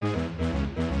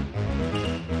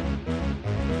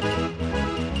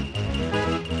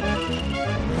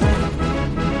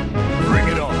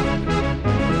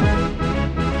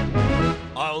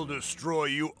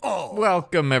you all.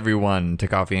 Welcome, everyone, to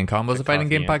Coffee and Combos, a fighting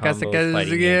game podcast that gets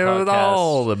Fighting you game with podcast.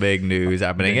 all the big news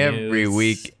happening The every news.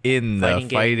 week in the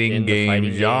fighting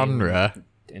game genre.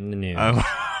 In the news. I'm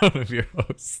one of your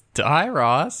hosts, Ty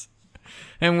Ross,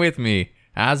 and with me,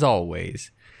 as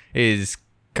always, is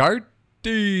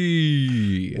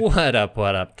Carty. What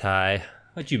up, Ty?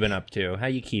 What you been up to? How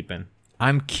you keeping?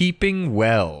 I'm keeping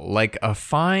well, like a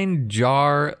fine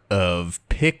jar of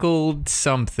pickled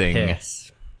something.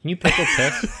 Piss. Can you pickle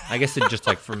piss? I guess it just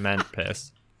like ferment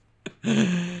piss.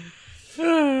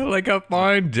 Like a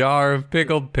fine jar of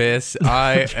pickled piss.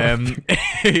 I am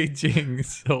aging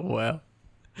so well.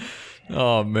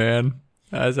 Oh, man.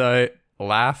 As I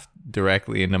laugh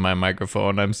directly into my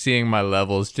microphone, I'm seeing my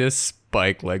levels just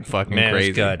spike like fucking Man, crazy.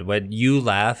 it's good. When you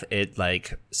laugh, it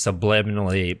like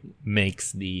subliminally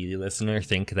makes the listener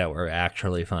think that we're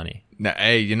actually funny. Now,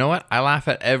 hey, you know what? I laugh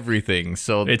at everything.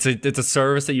 So It's a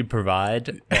service that you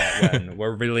provide that when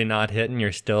we're really not hitting,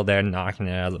 you're still there knocking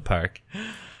it out of the park.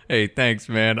 hey, thanks,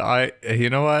 man. You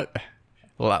know what?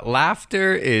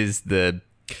 Laughter is the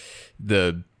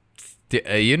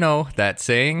you know that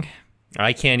saying.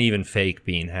 I can't even fake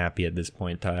being happy at this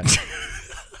point, Ty.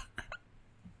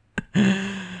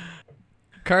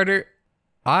 Carter,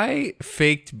 I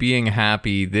faked being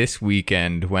happy this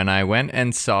weekend when I went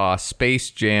and saw Space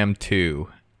Jam 2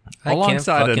 I can't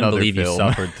alongside fucking another believe film. you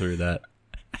suffered through that.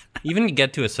 Even to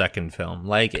get to a second film.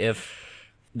 Like, if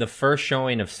the first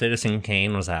showing of Citizen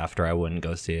Kane was after, I wouldn't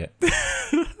go see it.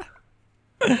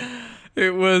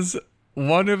 It was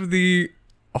one of the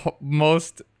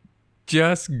most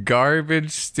just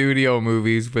garbage studio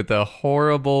movies with a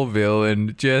horrible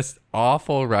villain, just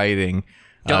awful writing.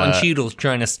 Don Cheadle's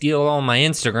trying to steal all my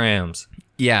Instagrams.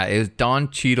 Yeah, it was Don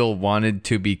Cheadle wanted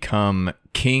to become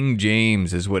King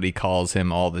James, is what he calls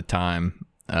him all the time.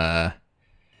 Yeah.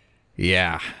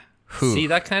 Whew. See,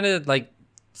 that kind of, like,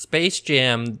 Space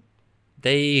Jam,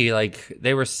 they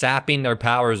were sapping their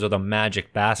powers with a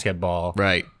magic basketball.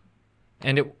 Right.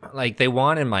 And it, like, they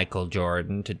wanted Michael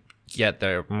Jordan to get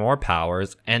their more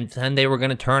powers, and then they were going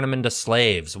to turn them into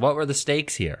slaves. What were the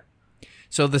stakes here?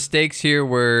 So the stakes here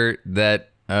were that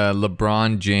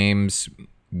LeBron James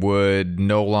would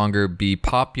no longer be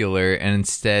popular, and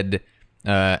instead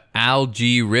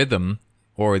algorithm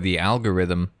or the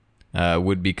algorithm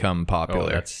would become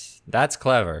popular. Oh, that's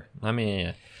clever. I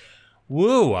mean,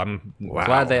 woo! I'm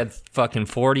glad they had fucking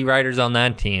 40 writers on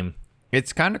that team.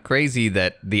 It's kind of crazy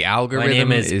that the algorithm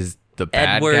name is is the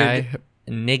bad Edward guy.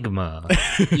 Enigma.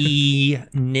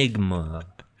 Enigma.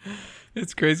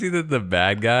 It's crazy that the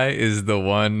bad guy is the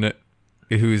one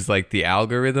who's like the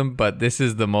algorithm, but this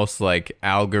is the most like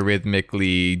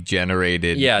algorithmically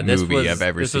generated movie I've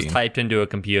ever this seen. was typed into a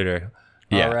computer.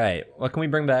 Yeah. All right. What can we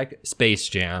bring back? Space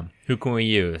Jam. Who can we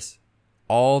use?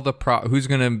 All the who's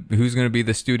gonna be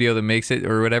the studio that makes it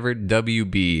or whatever?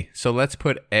 WB. So let's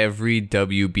put every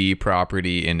WB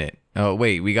property in it. Oh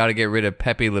wait, we got to get rid of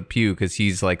Pepe Le Pew because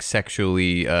he's like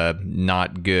sexually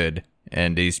not good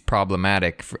and he's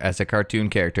problematic as a cartoon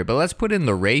character. But let's put in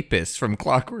the rapist from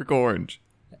Clockwork Orange.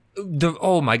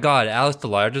 Oh my God, Alex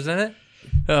DeLarge's in it.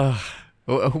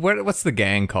 What's the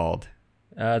gang called?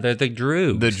 They're the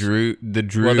Droogs. The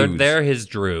Droobs. Well, they're his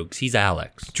Droogs. He's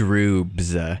Alex.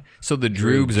 Droobs. So the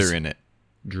Droobs are in it.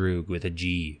 Droog with a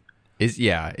G.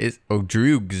 Droogs.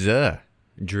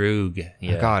 Droog.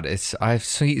 Yeah. Oh God, I've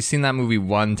seen that movie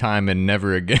one time and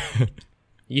never again.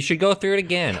 You should go through it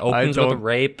again. Opens with a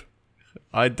rape.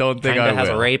 I don't think Kind I of has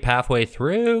will. a rape halfway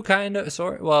through, kind of,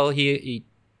 sort. Well, he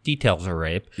details a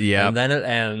rape. Yeah. And then it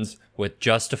ends with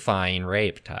justifying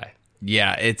rape, Ty.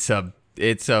 Yeah, it's a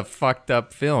fucked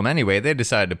up film. Anyway, they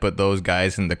decided to put those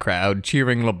guys in the crowd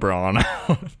cheering LeBron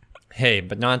on. Hey,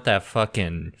 but not that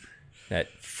French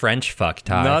fuck,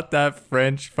 Ty. Not that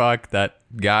French fuck, that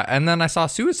guy. And then I saw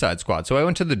Suicide Squad, so I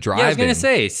went to the drive-in. Yeah, I was gonna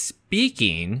say,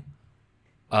 speaking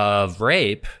of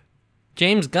rape,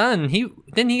 James Gunn,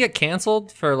 didn't he get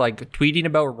canceled for like tweeting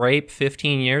about rape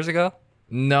 15 years ago?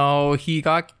 No, he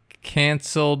got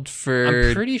canceled for...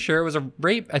 I'm pretty sure it was a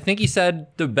rape. I think he said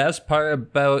the best part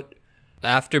about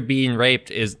after being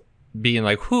raped is being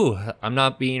like, whew, I'm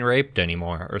not being raped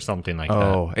anymore, or something like that.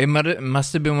 Oh, it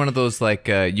must have been one of those like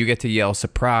you get to yell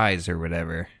surprise or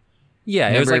whatever. Yeah,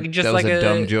 it was like just that like was a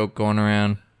dumb joke going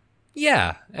around.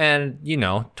 Yeah, and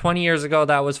 20 years ago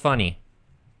that was funny.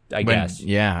 I guess.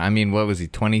 Yeah, I mean, what was he,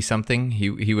 20-something? He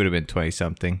would have been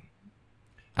 20-something.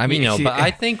 I mean, but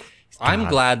I think I'm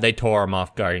glad they tore him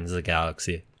off Guardians of the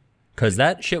Galaxy. Because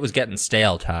that shit was getting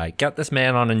stale, Ty. Get this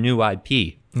man on a new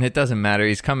IP. It doesn't matter.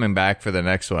 He's coming back for the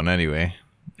next one anyway.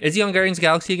 Is he on Guardians of the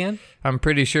Galaxy again? I'm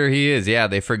pretty sure he is. Yeah,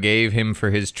 they forgave him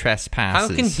for his trespasses.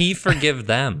 How can he forgive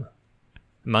them?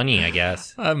 Money, I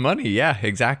guess. Money, yeah,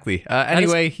 exactly.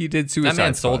 Anyway, he did Suicide That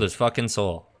man Squad. sold his fucking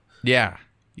soul. Yeah,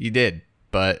 he did.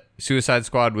 But Suicide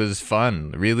Squad was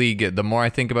fun. Really good. The more I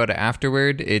think about it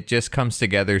afterward, it just comes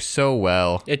together so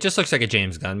well. It just looks like a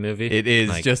James Gunn movie. It is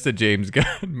like, just a James Gunn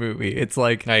movie. It's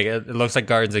like it looks like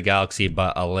Guardians of the Galaxy,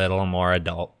 but a little more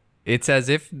adult. it's as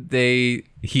if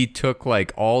he took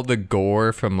like all the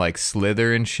gore from like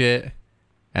Slither and shit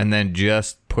and then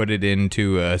just put it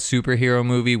into a superhero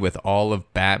movie with all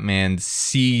of Batman's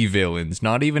C villains,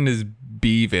 not even his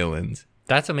B villains.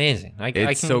 That's amazing.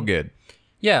 It's so good.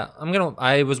 Yeah,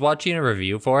 I was watching a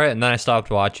review for it, and then I stopped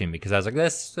watching because I was like,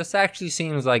 this actually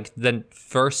seems like the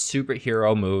first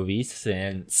superhero movie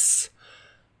since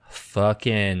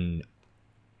fucking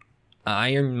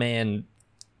Iron Man,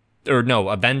 or no,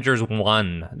 Avengers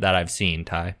 1 that I've seen,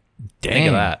 Ty. Think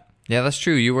of that. Yeah, that's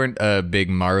true. You weren't a big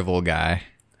Marvel guy.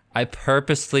 I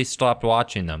purposely stopped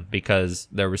watching them because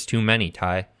there was too many,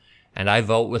 Ty, and I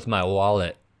vote with my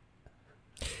wallet.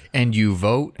 And you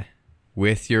vote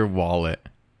with your wallet.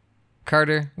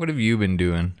 Carter, what have you been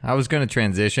doing? I was going to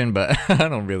transition, but I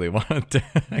don't really want to.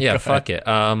 Yeah, fuck it.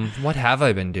 What have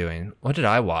I been doing? What did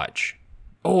I watch?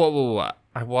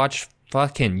 I watched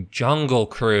fucking Jungle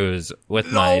Cruise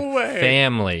with my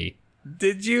family.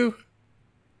 Did you?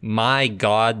 My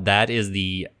God, that is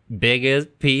the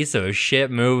biggest piece of shit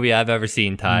movie I've ever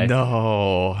seen, Ty.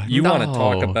 No. You want to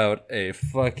talk about a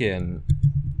fucking,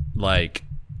 like,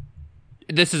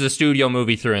 this is a studio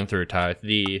movie through and through, Ty.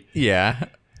 Yeah.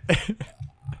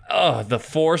 The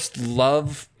forced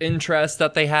love interest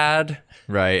that they had.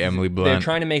 Right, Emily They're Blunt.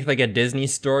 trying to make like a Disney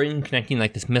story and connecting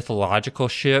like this mythological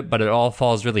shit, but it all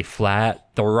falls really flat.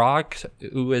 The Rock,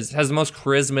 who has the most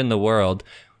charisma in the world,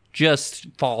 just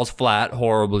falls flat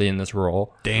horribly in this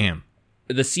role. Damn.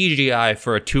 The CGI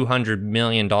for a $200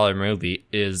 million movie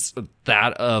is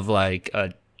that of like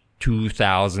a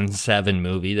 2007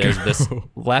 movie. There's this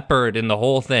leopard in the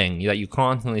whole thing that you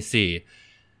constantly see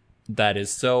that is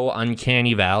so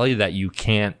uncanny valley that you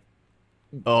can't.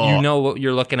 Oh, You know what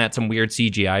you're looking at, some weird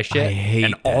CGI shit. I hate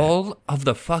and that. all of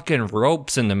the fucking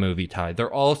ropes in the movie, Ty,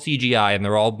 they're all CGI and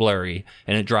they're all blurry,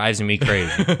 and it drives me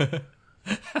crazy.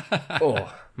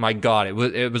 Oh my God,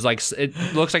 it was like, it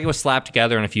looks like it was slapped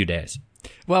together in a few days.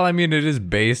 well, I mean, it is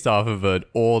based off of an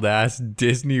old ass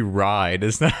Disney ride,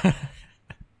 isn't it?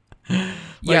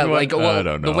 Yeah, what? like, well, I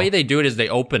don't the know. way they do it is they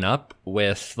open up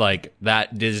with like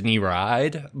that Disney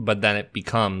ride, but then it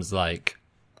becomes like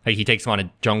he takes them on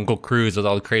a jungle cruise with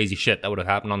all the crazy shit that would have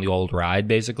happened on the old ride,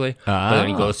 basically. But then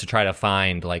he goes to try to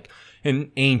find like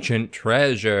an ancient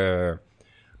treasure.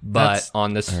 But That's-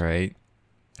 on this All right.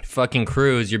 fucking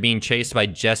cruise, you're being chased by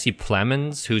Jesse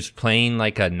Plemons, who's playing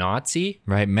like a Nazi.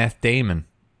 Right, Meth Damon.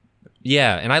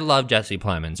 Yeah, and I love Jesse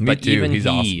Plemons, Me but too, even he's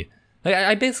awesome. like,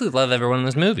 I basically love everyone in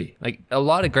this movie. Like a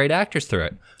lot of great actors through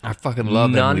it. I fucking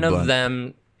love None Emily of Blunt.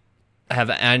 them have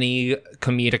any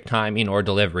comedic timing or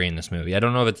delivery in this movie. I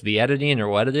don't know if it's the editing or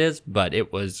what it is, but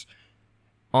it was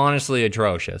honestly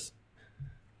atrocious.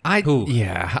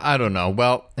 Yeah, I don't know.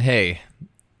 Well, hey,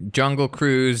 Jungle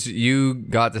Cruise, you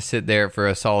got to sit there for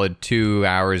a solid 2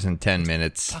 hours and 10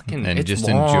 minutes Fucking- and it's just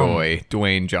long. enjoy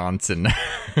Dwayne Johnson.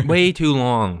 Way too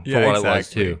long for Yeah, what it was,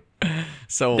 exactly. too.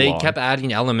 So They long. kept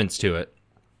adding elements to it.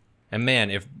 And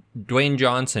man, if Dwayne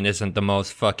Johnson isn't the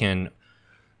most fucking...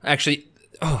 Actually,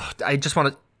 I just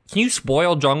want to... Can you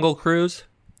spoil Jungle Cruise?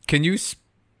 Can you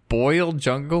spoil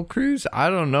Jungle Cruise? I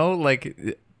don't know.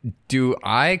 Like, do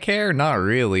I care? Not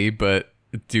really, but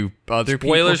do other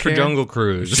Spoilers people for care? Jungle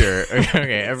Cruise. Sure.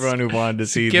 Okay, everyone who wanted to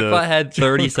see Skip the ahead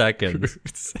 30 seconds.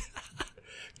 Cruise.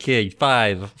 Okay,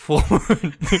 5, 4.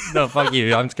 No, fuck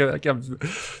you.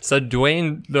 So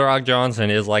Dwayne The Rock Johnson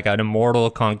is like an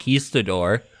immortal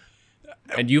conquistador,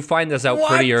 and you find this out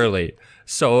pretty early.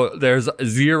 So there's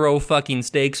zero fucking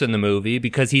stakes in the movie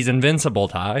because he's invincible,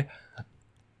 Ty.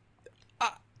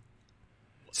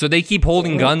 So they keep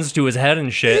holding guns to his head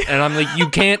and shit, and I'm like, you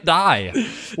can't die.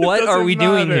 What are we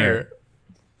doing here?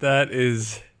 That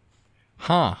is,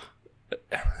 huh?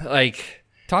 Like,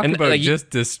 Talk and, about like, just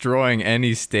destroying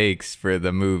any stakes for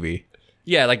the movie.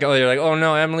 yeah, like, oh, you're like, oh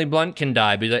no, Emily Blunt can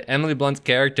die, but like, Emily Blunt's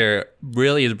character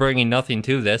really is bringing nothing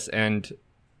to this, and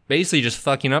basically just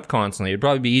fucking up constantly. It'd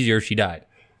probably be easier if she died.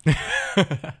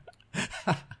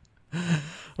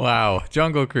 Wow,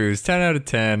 Jungle Cruise, 10 out of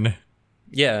 10.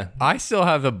 Yeah. I still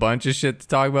have a bunch of shit to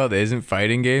talk about that isn't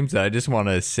fighting games that I just want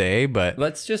to say, but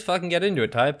Let's just fucking get into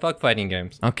it, Ty. Fuck fighting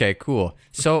games. okay, cool.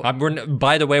 So,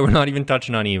 By the way, we're not even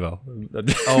touching on Evo.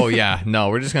 oh yeah, no,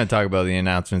 we're just gonna talk about the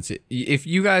announcements. If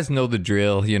you guys know the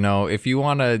drill, if you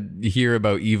want to hear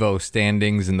about Evo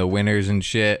standings and the winners and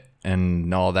shit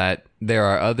and all that, there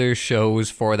are other shows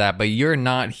for that, but you're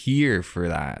not here for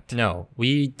that. No,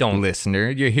 we don't. Listener,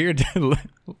 you're here to.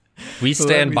 We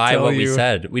stand by what we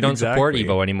said. We don't support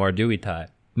Exactly. Evo anymore, do we, Ty?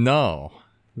 No.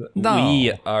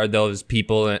 We are those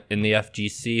people in the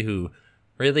FGC who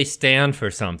really stand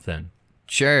for something.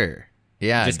 Sure.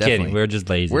 Yeah, Just definitely. kidding. We're just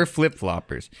lazy. We're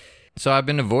flip-floppers. So I've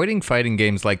been avoiding fighting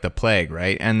games like the plague,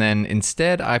 right? And then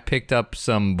instead I picked up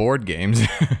some board games.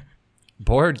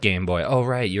 Board Game Boy. Oh,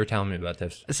 right. You were telling me about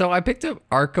this. So I picked up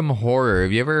Arkham Horror.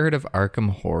 Have you ever heard of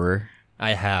Arkham Horror?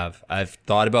 I have. I've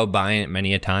thought about buying it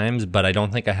many a times, but I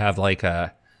don't think I have like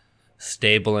a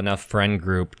stable enough friend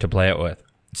group to play it with.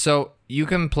 So you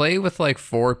can play with like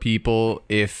 4 people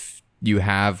if you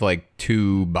have like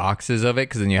 2 boxes of it,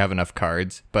 because then you have enough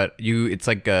cards. But it's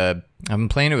like I'm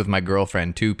playing it with my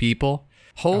girlfriend, 2 people.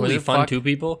 Holy Was it fun, fuck. 2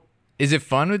 people? Is it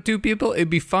fun with 2 people?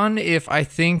 It'd be fun if I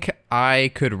think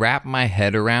I could wrap my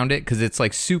head around it, because it's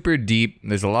like super deep.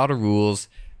 There's a lot of rules,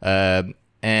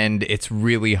 and it's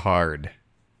really hard.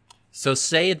 So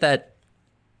say that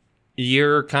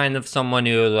you're kind of someone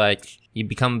who like you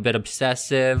become a bit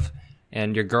obsessive,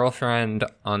 and your girlfriend,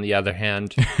 on the other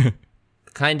hand,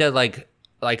 kind of like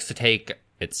likes to take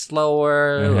it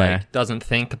slower, like doesn't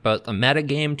think about the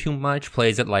metagame too much,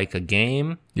 plays it like a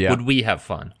game. Yeah. Would we have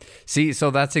fun? See, so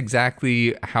that's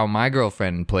exactly how my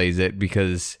girlfriend plays it,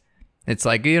 because it's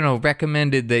like,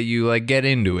 recommended that you like get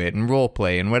into it and role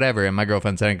play and whatever. And my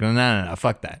girlfriend's saying, no,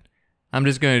 fuck that. I'm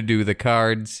just going to do the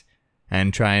cards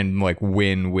and try and like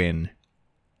win.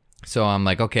 So I'm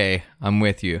like, okay, I'm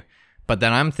with you. But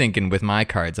then I'm thinking with my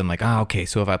cards, I'm like, okay,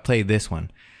 so if I play this one,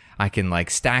 I can like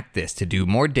stack this to do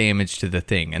more damage to the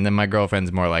thing. And then my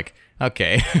girlfriend's more like,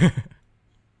 okay,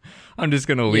 I'm just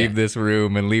going to leave this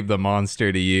room and leave the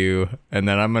monster to you. And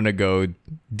then I'm going to go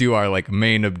do our like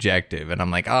main objective. And I'm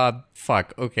like,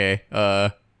 fuck, okay.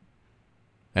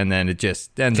 And then it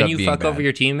just ends up being Can you fuck bad. over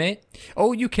your teammate?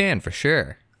 Oh, you can for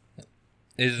sure.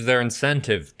 Is there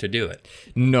incentive to do it?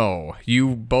 No,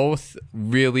 you both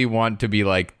really want to be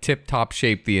like tip-top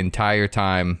shape the entire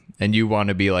time, and you want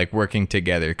to be like working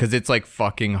together, because it's like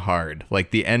fucking hard. Like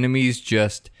the enemies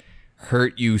just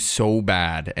hurt you so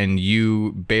bad, and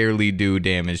you barely do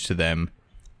damage to them.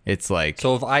 It's like,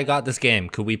 So if I got this game,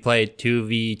 could we play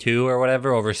 2v2 or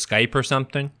whatever over Skype or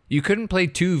something? you couldn't play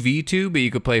 2v2, but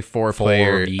you could play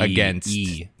 4-player 4v. against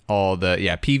all the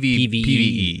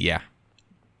PvE, yeah.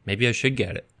 Maybe I should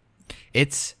get it.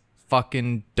 It's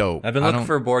fucking dope. I've been looking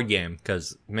for a board game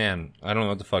because, man, I don't know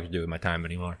what the fuck to do with my time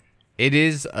anymore. It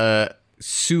is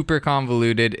super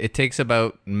convoluted. It takes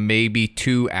about maybe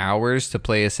 2 hours to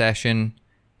play a session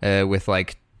with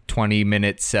like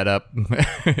 20-minute setup.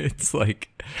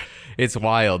 It's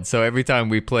wild. So every time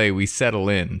we play, we settle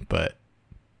in. But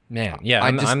Man, yeah,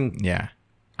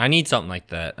 I need something like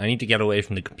that. I need to get away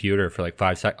from the computer for like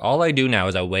 5 seconds. All I do now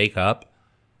is I wake up,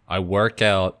 I work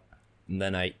out, and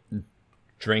then I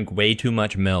drink way too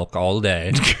much milk all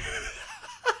day.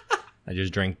 I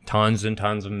just drink tons and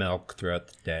tons of milk throughout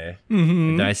the day. Mm-hmm.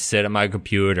 And then I sit at my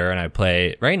computer and I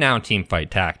play, right now, Teamfight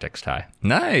Tactics, Ty.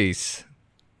 Nice.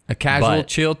 A casual,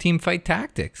 chill Teamfight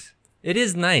Tactics. It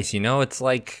is nice, it's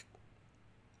like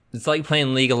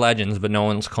playing League of Legends, but no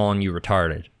one's calling you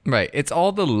retarded. Right. It's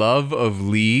all the love of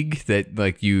League that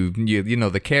like you know,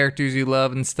 the characters you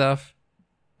love and stuff,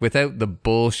 without the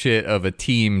bullshit of a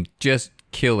team just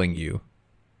killing you.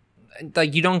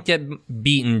 Like, you don't get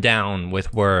beaten down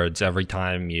with words every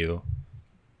time you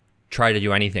try to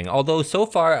do anything. Although, so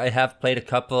far, I have played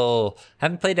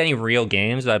haven't played any real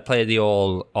games, but I played the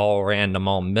old all random,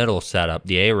 all middle setup,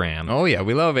 the ARAM. Oh, yeah,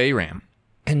 we love ARAM.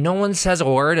 And no one says a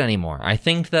word anymore. I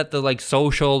think that the, like,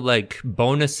 social, like,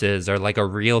 bonuses are, like, a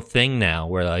real thing now,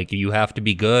 where, like, you have to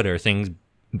be good or things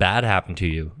bad happen to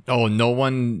you. Oh, no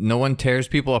one tears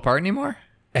people apart anymore?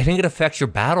 I think it affects your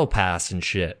battle pass and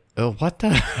shit. Oh, what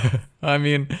the? I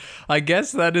mean, I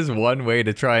guess that is one way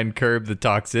to try and curb the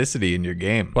toxicity in your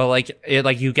game. Well,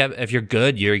 you get, if you're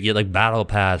good, you get like battle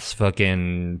pass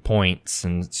fucking points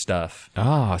and stuff.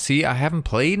 Oh, see, I haven't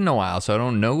played in a while, so I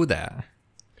don't know that.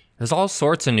 There's all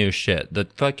sorts of new shit. The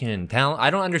fucking talent, I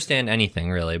don't understand anything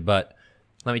really, but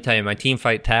let me tell you, my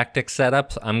Teamfight Tactics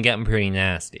setups, I'm getting pretty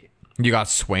nasty. You got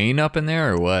Swain up in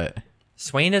there or what?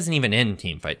 Swain isn't even in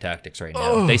Teamfight Tactics right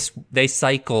now. They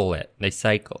cycle it. They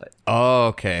cycle it Oh,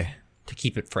 okay. to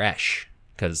keep it fresh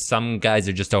because some guys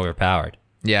are just overpowered.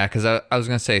 Yeah, because I was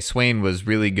going to say Swain was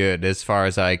really good as far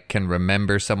as I can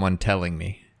remember someone telling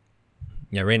me.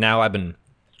 Yeah, right now I'm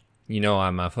a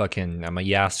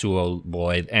Yasuo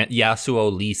boy, and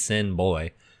Yasuo Lee Sin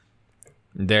boy.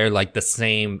 They're like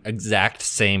the exact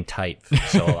same type.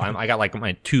 So I got like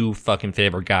my two fucking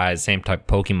favorite guys, same type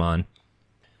Pokemon.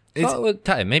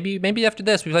 Maybe after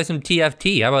this we play some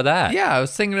TFT. How about that? Yeah, I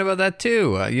was thinking about that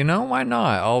too. Why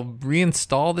not? I'll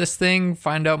reinstall this thing,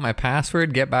 find out my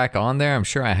password, get back on there. I'm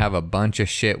sure I have a bunch of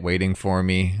shit waiting for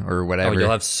me or whatever. Oh,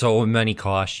 you'll have so many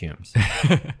costumes.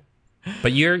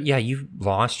 But you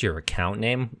lost your account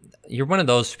name. You're one of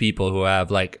those people who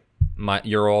have like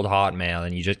your old Hotmail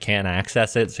and you just can't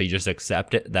access it, so you just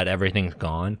accept it that everything's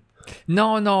gone.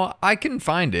 No, I can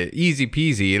find it. Easy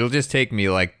peasy. It'll just take me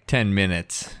like 10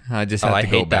 minutes. I just have to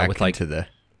go back into the...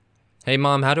 Hey,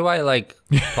 Mom, how do I like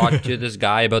talk to this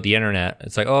guy about the internet?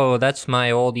 It's like, oh, that's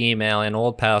my old email and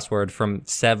old password from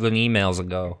 7 emails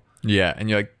ago. Yeah, and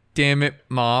you're like, damn it,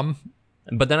 Mom.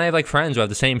 But then I have like friends who have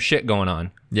the same shit going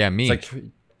on. Yeah, me. It's like,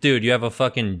 dude, you have a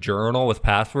fucking journal with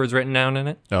passwords written down in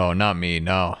it? Oh, not me.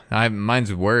 No,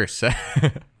 mine's worse.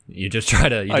 You just try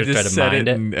to set mind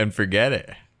it and forget it.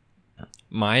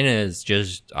 Mine is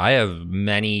just I have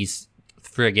many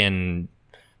friggin'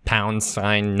 pound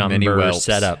sign number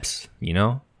setups.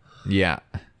 Yeah,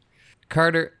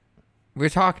 Carter, we're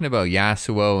talking about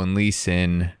Yasuo and Lee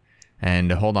Sin.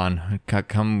 And hold on,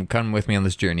 come with me on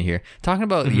this journey here. Talking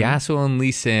about Yasuo and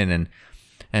Lee Sin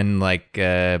and like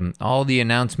all the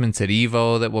announcements at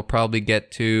EVO that we'll probably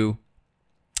get to.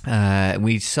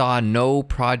 We saw no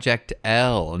Project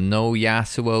L, no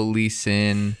Yasuo, Lee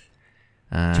Sin.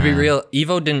 To be real,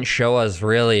 EVO didn't show us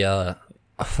really a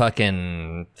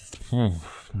fucking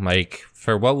like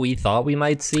for what we thought we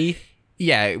might see.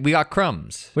 Yeah, we got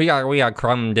crumbs. We got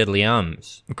crumb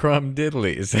diddly-ums. Crumb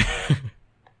diddlies.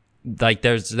 Like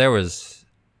there was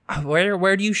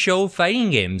where do you show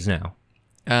fighting games now?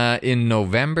 In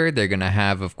November, they're gonna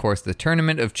have, of course, the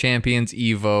Tournament of Champions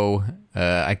EVO.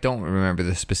 I don't remember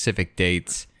the specific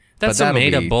dates. That's some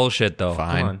made up bullshit, though.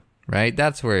 Fine, come on. Right?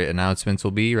 That's where announcements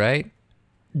will be, right?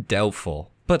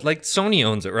 Doubtful, but like Sony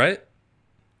owns it, right?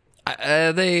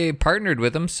 They partnered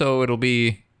with them, so it'll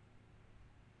be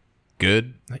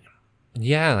good.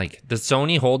 Yeah, like does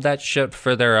Sony hold that shit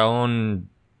for their own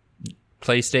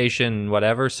PlayStation,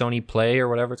 whatever, Sony Play or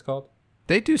whatever it's called?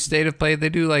 They do State of Play. They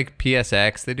do like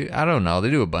PSX. They do, I don't know. They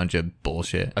do a bunch of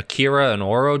bullshit. Akira and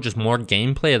Oro, just more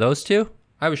gameplay of those two?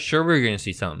 I was sure we were going to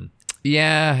see something.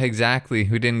 Yeah, exactly.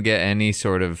 We didn't get any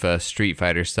sort of Street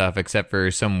Fighter stuff except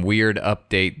for some weird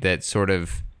update that sort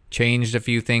of changed a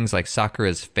few things like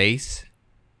Sakura's face.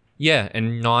 Yeah,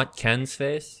 and not Ken's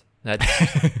face. That's...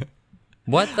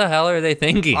 What the hell are they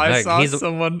thinking? I saw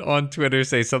someone on Twitter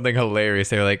say something hilarious.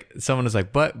 They were like, someone was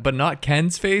like, but not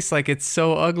Ken's face? Like, it's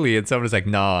so ugly. And someone was like,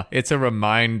 nah, it's a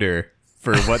reminder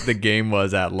for what the game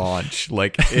was at launch.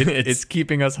 Like, it's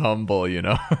keeping us humble, you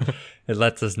know? It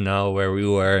lets us know where we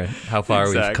were and how far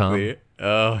we've come.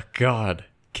 Oh, God.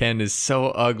 Ken is so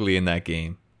ugly in that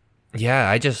game. Yeah,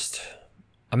 I just...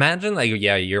 Imagine, like,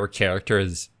 yeah, your character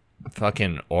is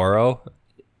fucking Oro.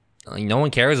 Like, no one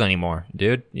cares anymore,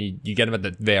 dude. You get him at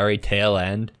the very tail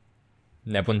end,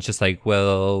 and everyone's just like,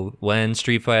 well, when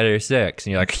Street Fighter 6?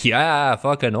 And you're like, yeah,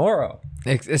 fucking Oro.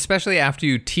 Especially after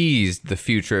you teased the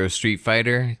future of Street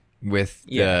Fighter with,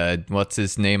 what's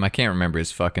his name? I can't remember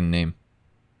his fucking name.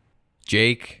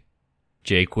 Jake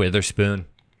Witherspoon.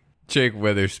 Jake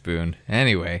Witherspoon.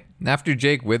 Anyway, after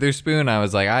Jake Witherspoon, I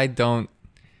was like,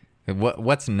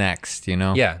 what's next, you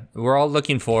know? Yeah, we're all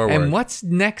looking forward. And what's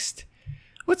next?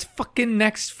 What's fucking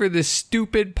next for this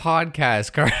stupid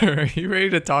podcast, Carter? Are you ready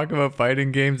to talk about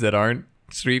fighting games that aren't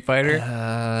Street Fighter?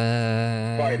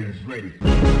 Fighters ready.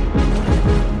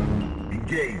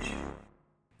 Engage.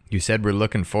 You said we're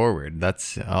looking forward.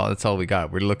 That's all we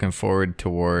got. We're looking forward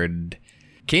toward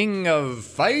King of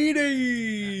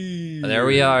Fighting. There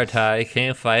we are, Ty. King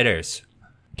of Fighters.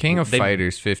 King of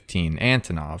Fighters 15.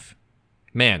 Antonov.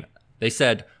 Man, they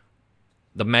said...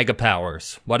 the Mega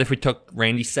Powers. What if we took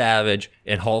Randy Savage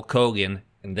and Hulk Hogan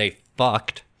and they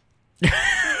fucked?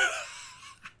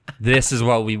 This is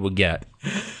what we would get.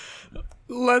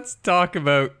 Let's talk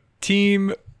about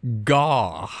Team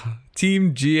GAW.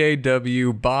 Team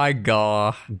GAW by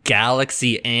GAW.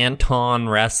 Galaxy Anton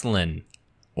Wrestling.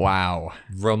 Wow.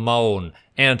 Ramon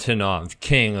Antonov,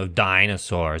 King of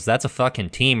Dinosaurs. That's a fucking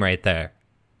team right there.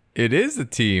 It is a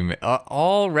team.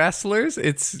 All wrestlers.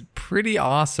 It's pretty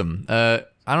awesome. I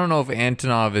don't know if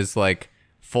Antonov is like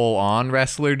full on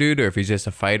wrestler dude or if he's just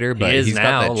a fighter, but he's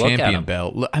got that champion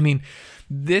belt. I mean,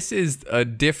 this is a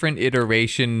different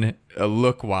iteration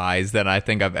look wise than I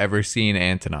think I've ever seen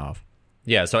Antonov.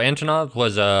 Yeah, so Antonov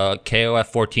was a KOF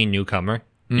 14 newcomer.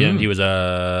 And he was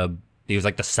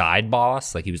like the side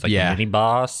boss, like he was like the mini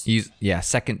boss. He's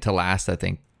second to last, I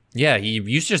think. Yeah, he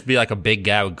used to just be like a big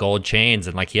guy with gold chains,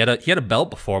 and like he had a belt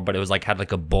before, but it was like had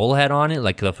like a bull head on it,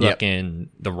 like the fucking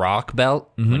the Rock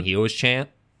belt when he was champ.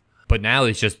 But now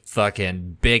he's just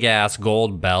fucking big ass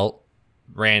gold belt,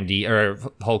 Randy or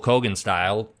Hulk Hogan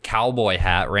style, cowboy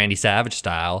hat, Randy Savage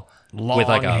style,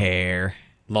 Long hair.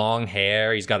 Long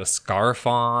hair. He's got a scarf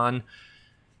on.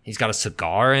 He's got a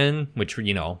cigar in, which,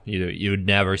 you know, you would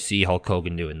never see Hulk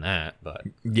Hogan doing that. But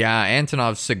yeah,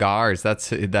 Antonov's cigars, that's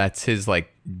his,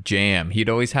 like, jam. He'd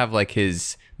always have, like,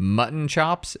 his mutton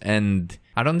chops, and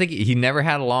I don't think he never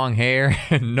had long hair,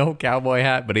 no cowboy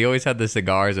hat, but he always had the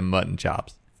cigars and mutton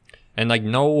chops. And, like,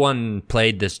 no one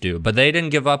played this dude, but they didn't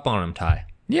give up on him, Ty.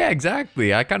 Yeah,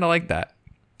 exactly. I kind of like that.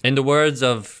 In the words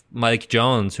of Mike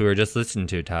Jones, who we were just listening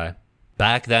to, Ty,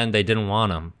 back then they didn't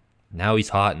want him. Now he's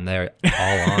hot and they're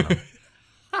all on him.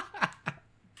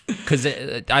 Because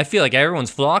I feel like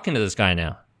everyone's flocking to this guy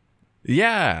now.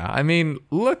 Yeah, I mean,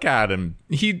 look at him.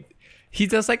 He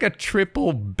does like a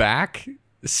triple back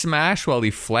smash while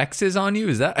he flexes on you.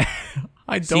 Is that...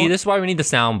 I don't... See, this is why we need the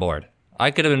soundboard.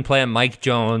 I could have been playing Mike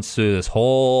Jones through this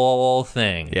whole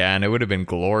thing. Yeah, and it would have been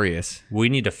glorious. We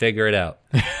need to figure it out.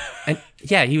 And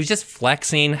yeah, he was just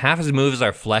flexing. Half his moves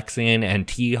are flexing and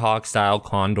T-Hawk style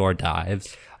Condor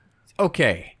dives.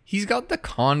 Okay, he's got the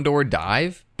Condor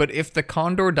dive, but if the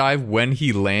Condor dive when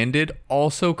he landed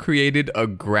also created a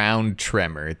ground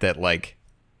tremor that, like,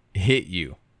 hit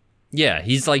you. Yeah,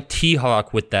 he's like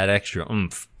T-Hawk with that extra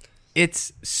oomph.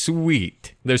 It's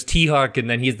sweet. There's T-Hawk, and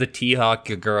then he's the T-Hawk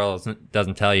your girl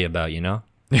doesn't tell you about, you know?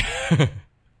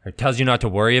 Or tells you not to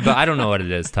worry about. I don't know what it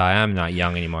is, Ty. I'm not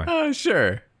young anymore. Oh,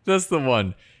 sure. That's the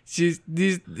one.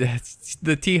 That's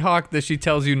the T-Hawk that she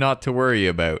tells you not to worry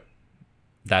about.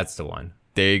 That's the one.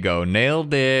 There you go.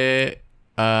 Nailed it.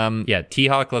 Yeah,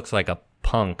 T-Hawk looks like a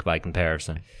punk by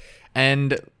comparison.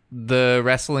 And the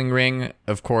wrestling ring,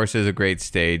 of course, is a great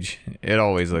stage. It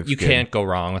always looks good. You can't go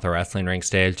wrong with a wrestling ring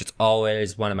stage. It's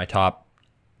always one of my top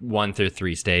 1 through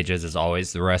 3 stages is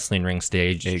always the wrestling ring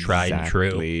stage. Exactly. Tried and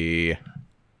true.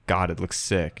 God, it looks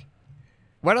sick.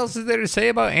 What else is there to say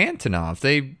about Antonov?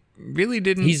 They really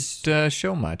didn't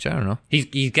show much. I don't know.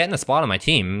 He's getting a spot on my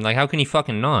team. Like, how can he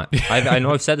fucking not? I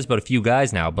know I've said this about a few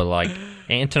guys now, but like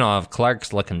Antonov,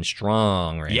 Clark's looking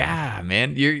strong right now. Yeah,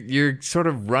 man. You're sort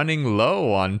of running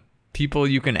low on people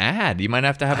you can add. You might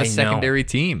have to have a secondary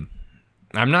team.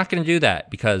 I'm not going to do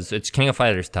that because it's King of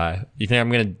Fighters, Ty. You think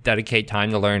I'm going to dedicate time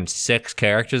to learn 6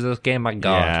 characters of this game? My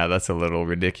God. Yeah, that's a little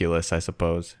ridiculous, I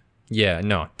suppose. Yeah,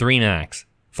 no. 3 max.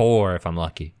 4 if I'm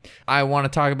lucky. I want to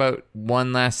talk about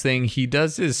one last thing. He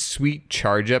does his sweet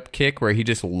charge up kick where he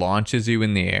just launches you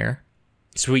in the air.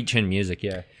 Sweet chin music,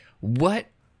 yeah. What?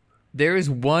 There is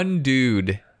one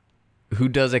dude who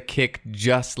does a kick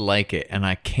just like it, and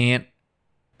I can't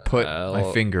put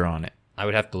my finger on it. I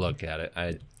would have to look at it.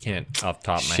 I can't off the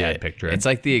top of my head picture it. It's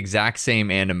like the exact same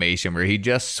animation where he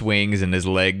just swings and his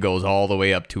leg goes all the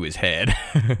way up to his head.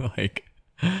 Like,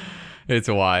 it's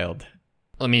wild.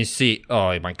 Let me see.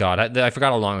 Oh my God. I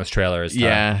forgot how long this trailer is.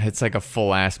 Yeah, it's like a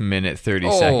full ass minute, 30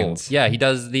 seconds. Yeah, he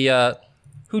does the,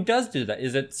 who does do that?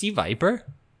 Is it C Viper?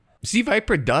 C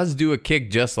Viper does do a kick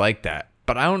just like that,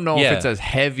 but I don't know if it's as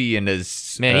heavy and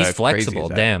as man, he's flexible.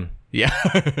 Damn. Yeah,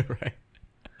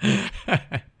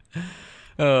 right.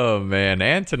 Oh man,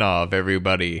 Antonov,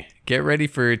 everybody, get ready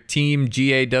for Team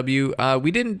GAW. We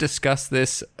didn't discuss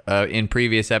this in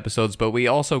previous episodes, but we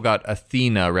also got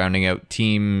Athena rounding out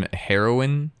Team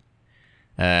Heroine.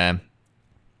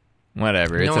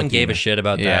 Whatever. No one gave a shit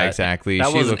about that. Yeah, exactly. That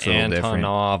she wasn't looks a little different.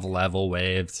 Antonov level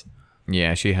waves.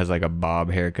 Yeah, she has like a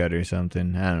bob haircut or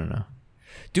something. I don't know.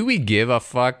 Do we give a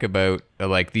fuck about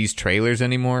like these trailers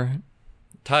anymore?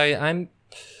 Ty,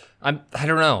 I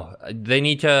don't know. They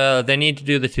need to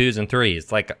do the 2s and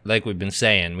 3s, like we've been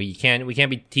saying. We can't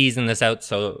be teasing this out.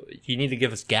 So you need to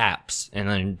give us gaps and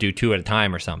then do 2 at a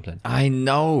time or something. I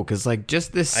know, because like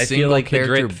just this. I feel like the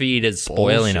drip feed is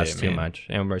spoiling us too much,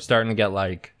 and we're starting to get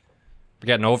like we're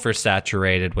getting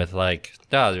oversaturated with like,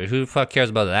 who the fuck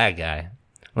cares about that guy?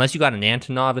 Unless you got an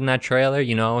Antonov in that trailer,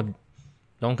 you know,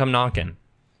 don't come knocking.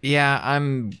 Yeah,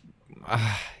 I'm.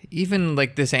 Even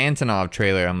like this Antonov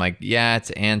trailer, I'm like, yeah,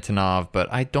 it's Antonov,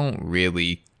 but I don't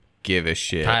really give a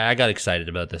shit. I got excited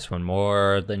about this one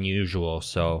more than usual,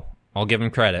 so I'll give him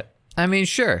credit. I mean,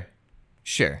 sure.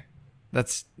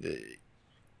 That's.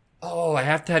 Oh, I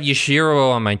have to have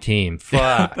Yashiro on my team.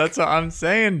 Fuck. That's what I'm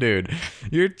saying, dude.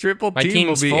 Your triple team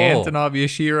will be full. Antonov,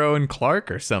 Yashiro, and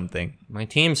Clark or something. My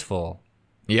team's full.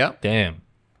 Yep. Damn.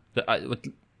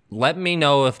 let me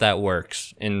know if that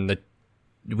works. We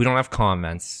don't have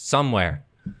comments somewhere.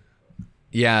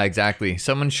 Yeah, exactly.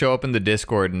 Someone show up in the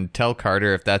Discord and tell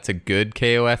Carter if that's a good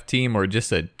KOF team or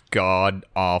just a god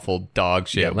awful dog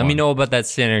shit. Yeah, let me know about that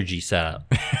synergy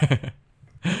setup.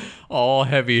 All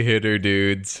heavy hitter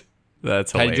dudes.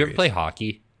 That's hilarious. Did you ever play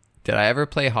hockey? Did I ever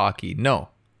play hockey? No.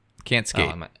 Can't skate.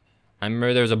 I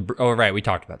remember there was right, we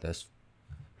talked about this.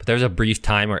 But there was a brief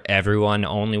time where everyone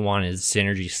only wanted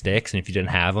synergy sticks, and if you didn't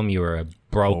have them, you were a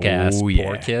broke-ass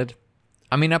poor kid.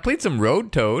 I mean, I played some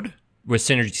Road Toad. With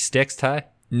synergy sticks, Ty?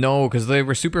 No, because they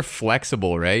were super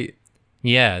flexible, right?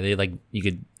 Yeah, you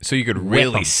could... So you could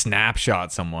really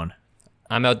snapshot someone.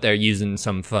 I'm out there using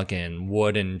some fucking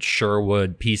wooden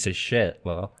Sherwood piece of shit.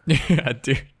 Well, yeah,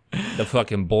 dude. The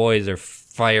fucking boys are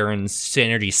firing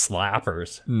synergy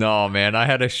slappers. No, man. I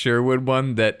had a Sherwood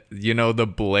one that,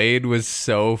 the blade was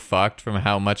so fucked from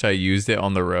how much I used it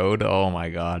on the road. Oh, my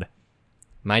God.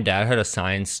 My dad had a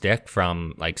signed stick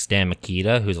from, Stan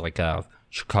Mikita, who's a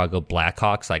Chicago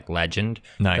Blackhawks, legend.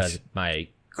 Nice. My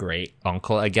great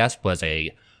uncle, I guess, was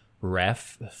a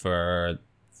ref for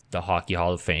the Hockey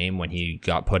Hall of Fame when he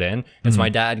got put in. And so my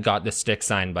dad got the stick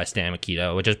signed by Stan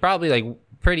Mikita, which is probably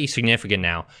pretty significant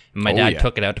now. And my dad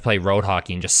took it out to play road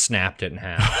hockey and just snapped it in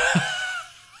half.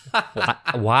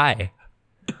 Why?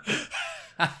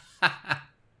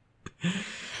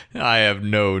 I have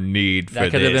no need for this.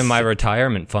 That could have been my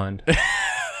retirement fund.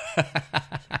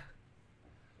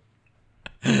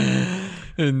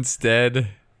 Instead,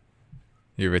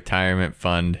 your retirement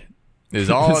fund is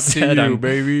all up to you, I'm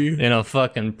baby. In a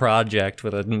fucking project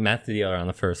with a meth dealer on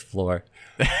the first floor.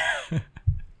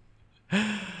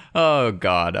 Oh,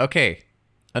 God. Okay.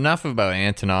 Enough about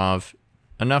Antonov.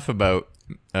 Enough about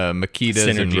Makitas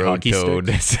and Synergy Road hockey Toad.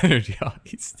 sticks. Synergy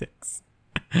hockey sticks.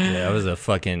 Yeah, that was a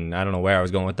fucking... I don't know where I was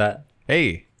going with that.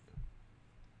 Hey.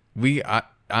 I mean, I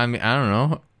don't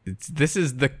know. This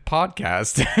is the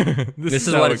podcast. This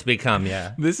is what it's become,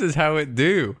 yeah. This is how it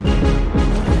do.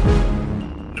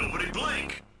 Nobody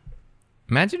blink.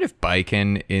 Imagine if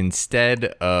Baiken, instead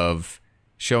of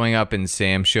showing up in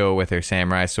Sam's show with her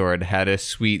samurai sword, had a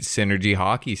sweet synergy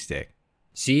hockey stick.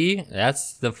 See?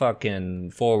 That's the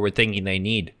fucking forward thinking they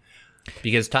need.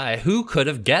 Because, Ty, who could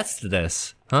have guessed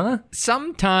this? Huh?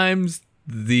 Sometimes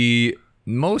the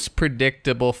most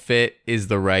predictable fit is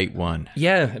the right one.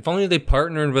 Yeah, if only they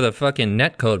partnered with a fucking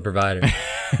netcode provider.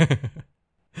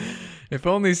 If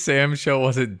only Sam's show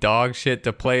wasn't dog shit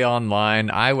to play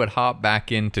online, I would hop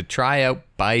back in to try out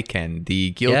Baiken, the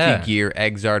Guilty Gear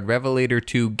Exard Revelator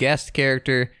 2 guest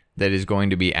character that is going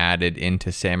to be added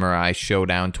into Samurai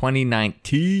Showdown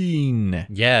 2019.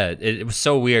 Yeah, it was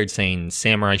so weird saying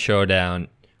Samurai Showdown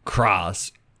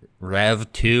Cross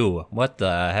Rev 2. What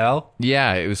the hell?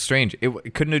 Yeah, it was strange.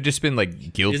 It couldn't have just been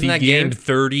Guilty Isn't that Gear? game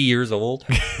 30 years old?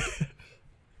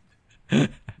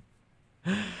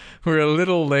 We're a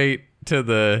little late to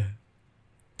the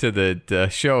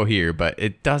show here, but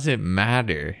it doesn't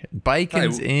matter.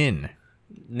 Baiken's in.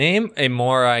 Name a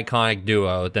more iconic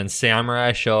duo than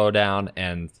Samurai Showdown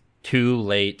and two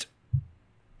late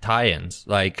tie-ins.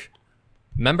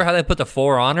 Remember how they put the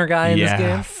For Honor guy in this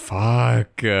game?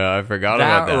 Fuck. I forgot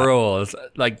about that. That rules.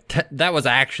 That was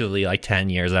actually 10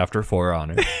 years after For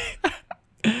Honor.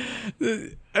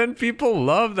 And people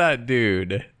love that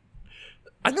dude.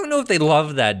 I don't know if they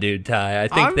love that dude, Ty.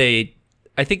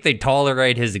 I think they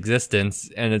tolerate his existence,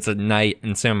 and it's a knight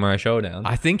in Samurai Showdown.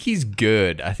 I think he's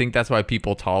good. I think that's why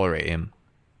people tolerate him.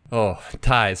 Oh,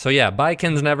 Ty. So yeah,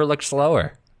 Baiken's never looked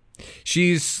slower.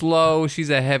 She's slow.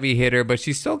 She's a heavy hitter, but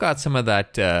she's still got some of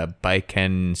that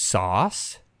Baiken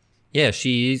sauce. Yeah,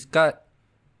 she's got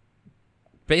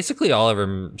basically all of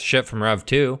her shit from Rev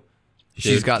 2.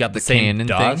 She's got the same cannon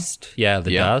dust. thing. Yeah,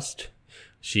 the dust.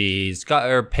 She's got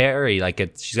her parry,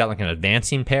 she's got an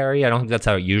advancing parry. I don't think that's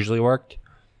how it usually worked.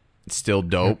 It's still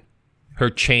dope. Her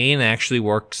chain actually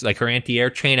works, her anti-air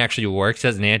chain actually works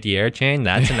as an anti-air chain.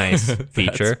 That's a nice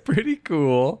feature. That's pretty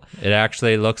cool. It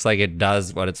actually looks like it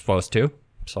does what it's supposed to.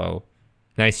 So,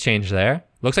 nice change there.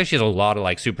 Looks like she has a lot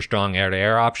of super strong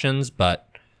air-to-air options,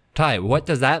 but Ty, what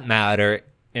does that matter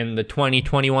in the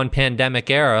 2021 pandemic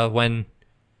era when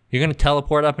you're going to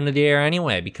teleport up into the air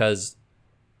anyway? Because,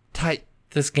 Ty,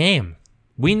 this game,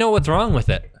 we know what's wrong with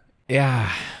it.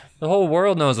 Yeah. The whole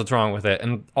world knows what's wrong with it.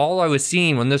 And all I was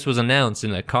seeing when this was announced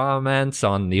in the comments,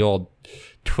 on the old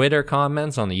Twitter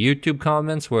comments, on the YouTube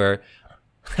comments, were,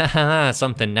 haha,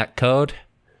 something netcode.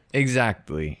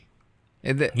 Exactly.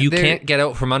 You can't get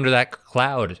out from under that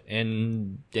cloud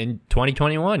in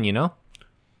 2021, you know?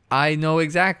 I know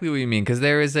exactly what you mean, because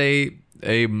there is a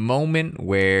moment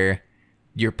where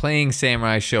you're playing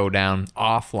Samurai Showdown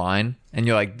offline, and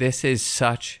you're like, this is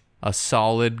such a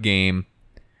solid game,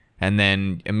 and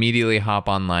then immediately hop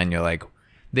online. You're like,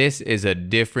 this is a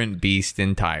different beast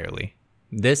entirely.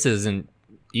 This isn't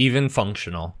even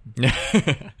functional.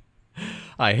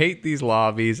 I hate these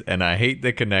lobbies, and I hate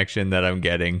the connection that I'm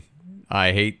getting.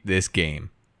 I hate this game.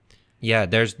 Yeah,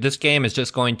 this game is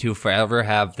just going to forever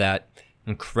have that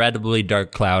incredibly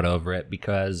dark cloud over it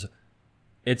because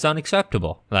it's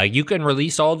unacceptable. Like, you can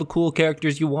release all the cool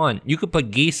characters you want. You could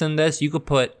put Geese in this. You could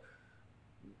put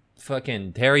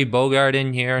fucking Terry Bogard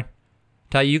in here.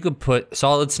 Ty, you could put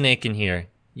Solid Snake in here.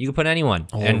 You could put anyone.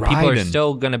 And people are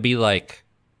still going to be like,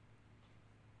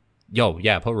 yo,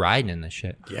 yeah, put Raiden in this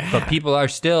shit. Yeah. But people are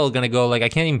still going to go like, I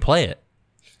can't even play it.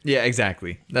 Yeah,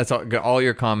 exactly. That's all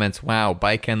your comments. Wow,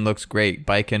 Baiken looks great.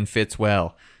 Baiken fits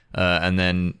well. And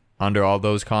then under all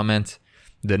those comments,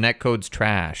 the netcode's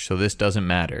trash, so this doesn't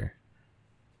matter.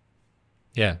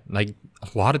 Yeah, like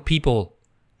a lot of people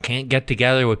can't get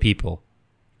together with people,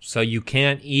 so you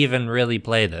can't even really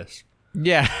play this.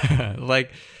 Yeah,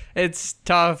 like it's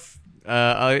tough.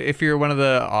 If you're one of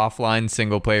the offline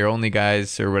single player only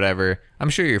guys or whatever,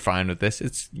 I'm sure you're fine with this.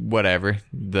 It's whatever.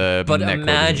 But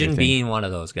imagine being one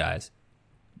of those guys.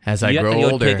 As I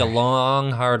grow older, take a long,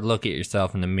 hard look at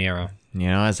yourself in the mirror. You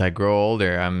know, as I grow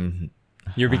older,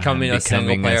 You're becoming a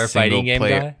single player fighting game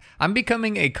guy? I'm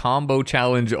becoming a combo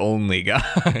challenge only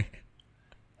guy.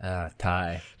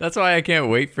 Ty. That's why I can't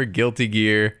wait for Guilty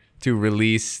Gear to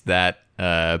release that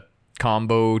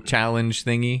combo challenge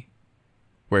thingy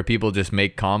where people just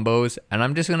make combos, and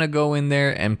I'm just going to go in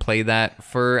there and play that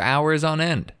for hours on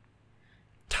end.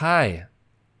 Ty,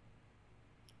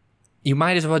 you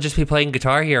might as well just be playing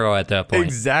Guitar Hero at that point.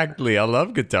 Exactly. I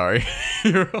love Guitar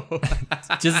Hero.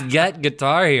 Just get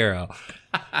Guitar Hero.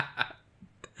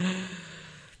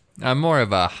 I'm more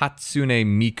of a Hatsune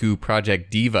Miku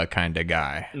Project Diva kind of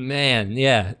guy. Man,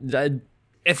 yeah.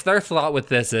 If their thought with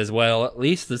this is, well, at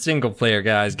least the single player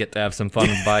guys get to have some fun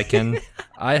with Baiken,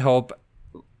 I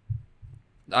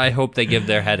hope they give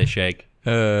their head a shake.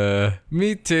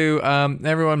 Me too.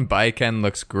 Everyone, Baiken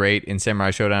looks great in Samurai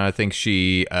Showdown. I think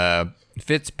she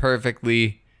fits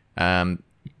perfectly.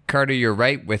 Carter, you're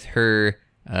right with her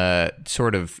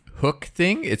sort of hook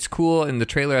thing. It's cool in the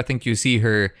trailer. I think you see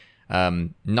her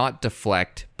not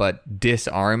deflect, but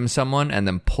disarm someone and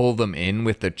then pull them in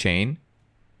with the chain.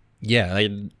 Yeah,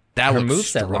 like, that her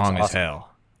looks moveset strong looks as hell.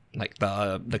 Like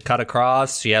the cut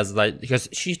across, she has like, because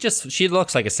she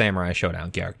looks like a Samurai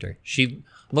Showdown character. She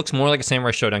looks more like a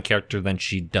Samurai Showdown character than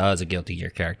she does a Guilty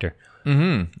Gear character.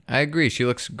 I agree. She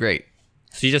looks great.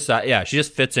 She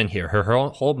just fits in here. Her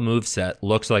whole moveset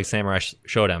looks like Samurai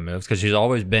Showdown moves because she's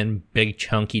always been big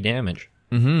chunky damage.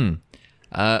 It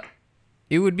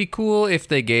would be cool if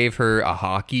they gave her a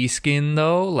hockey skin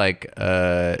though, like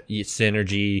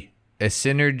Synergy. A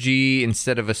synergy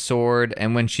instead of a sword,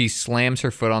 and when she slams her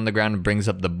foot on the ground and brings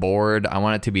up the board, I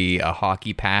want it to be a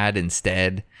hockey pad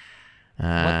instead.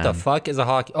 What the fuck is a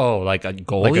hockey? Oh, like a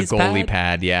goalie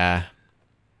pad, yeah.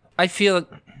 I feel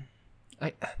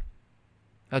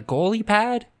a goalie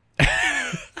pad?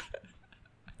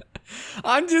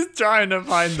 I'm just trying to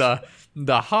find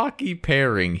the hockey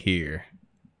pairing here.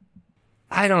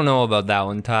 I don't know about that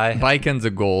one, Ty. Baiken's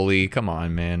a goalie. Come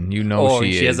on, man. You know she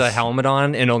is. She has a helmet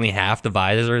on and only half the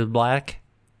visor is black?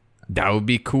 That would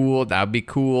be cool. That would be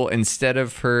cool. Instead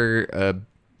of her...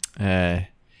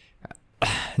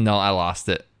 no, I lost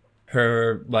it.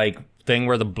 Her, like, thing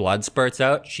where the blood spurts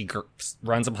out, she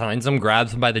runs up behind them,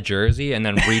 grabs them by the jersey, and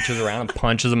then reaches around and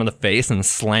punches them in the face and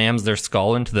slams their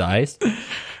skull into the ice.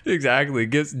 Exactly.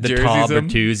 Gives the Tom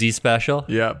Bertuzzi special.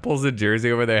 Yeah, pulls the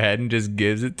jersey over their head and just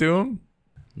gives it to him.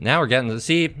 Now we're getting to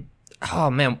see. Oh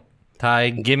man, Ty,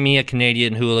 give me a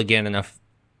Canadian hooligan in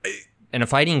a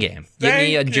fighting game. Give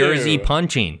me a jersey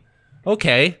punching.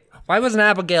 Okay, why wasn't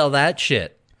Abigail that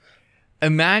shit?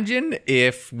 Imagine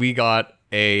if we got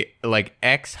a like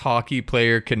ex-hockey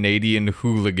player Canadian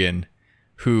hooligan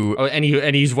who and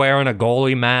he's wearing a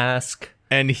goalie mask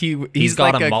and he's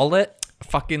got like a mullet,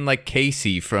 fucking like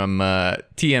Casey from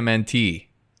TMNT.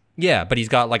 Yeah, but he's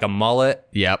got like a mullet.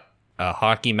 Yep, a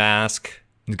hockey mask.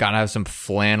 He's got to have some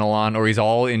flannel on, or he's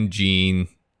all in jean.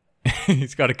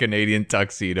 He's got a Canadian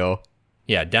tuxedo.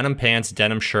 Yeah, denim pants,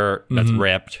 denim shirt that's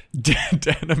ripped.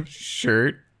 Denim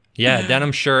shirt? Yeah,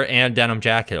 denim shirt and denim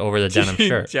jacket over the denim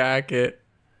shirt. Jacket.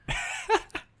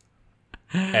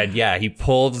 And yeah, he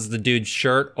pulls the dude's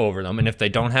shirt over them, and if they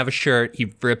don't have a shirt,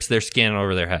 he rips their skin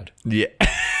over their head. Yeah.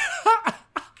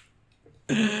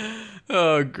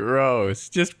 Oh, gross.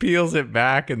 Just peels it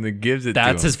back and then gives it to him.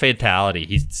 That's his fatality.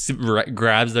 He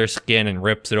grabs their skin and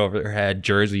rips it over their head,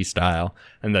 Jersey style,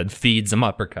 and then feeds them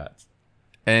uppercuts.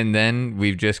 And then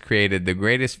we've just created the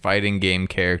greatest fighting game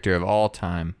character of all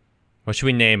time. What should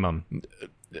we name him?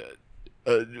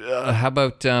 How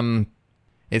about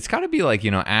it's got to be like,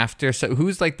 after. So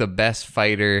who's like the best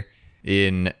fighter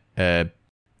in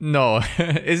no,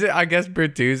 is it? I guess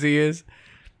Bertuzzi is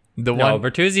the No, one.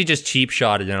 Bertuzzi just cheap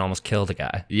shotted and almost killed a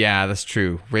guy. Yeah, that's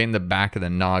true. Right in the back of the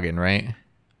noggin, right?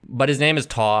 But his name is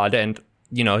Todd, and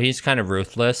he's kind of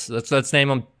ruthless. Let's name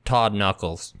him Todd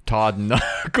Knuckles. Todd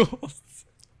Knuckles.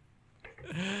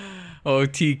 Oh,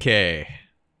 TK.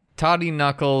 Toddy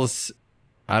Knuckles.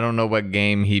 I don't know what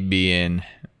game he'd be in.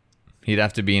 He'd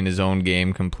have to be in his own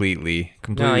game completely.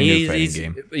 Completely new fighting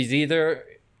game. He's either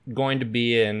going to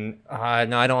be in... no, I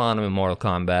don't want him in Mortal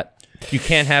Kombat. You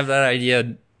can't have that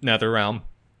idea, NetherRealm.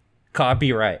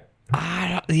 Copyright.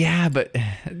 Yeah, but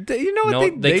you know what? No,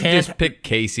 they can't. just picked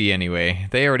Casey anyway.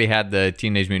 They already had the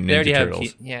Teenage Mutant They already Ninja have...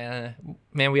 Turtles. Yeah.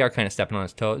 Man, we are kind of stepping on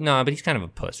his toes. No, but he's kind of a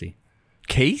pussy.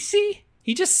 Casey?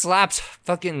 He just slaps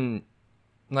fucking...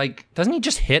 Like, doesn't he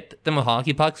just hit them with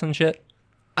hockey pucks and shit?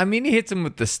 I mean, he hits him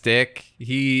with the stick.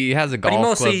 He has a But golf he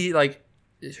mostly, club. like,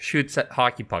 shoots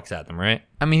hockey pucks at them, right?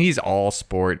 I mean, he's all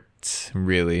sports,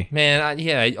 really.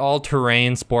 Man,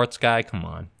 all-terrain sports guy, come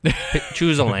on.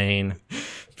 Choose a lane.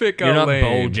 Pick You're a not lane.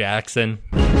 Bo Jackson.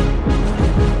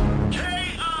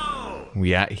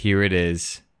 Yeah, here it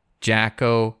is.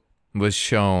 Jacko was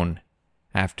shown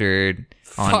after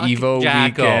on Fuck Evo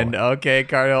Jacko. weekend. Okay,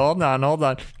 Carter, hold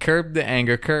on. Curb the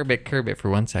anger. Curb it for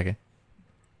 1 second.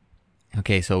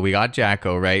 Okay, so we got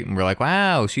Jacko, right? And we're like,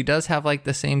 wow, she does have like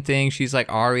the same thing. She's like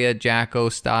Arya Jacko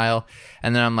style.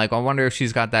 And then I'm like, I wonder if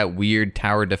she's got that weird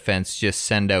tower defense, just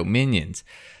send out minions.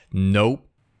 Nope.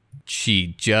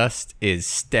 She just is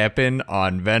stepping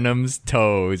on Venom's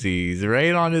toesies.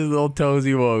 Right on his little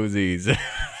toesy woesies.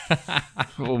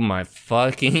 Oh my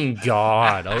fucking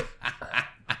god.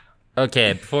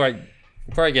 Okay, before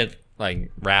I get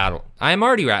like rattled. I'm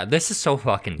already rattled. This is so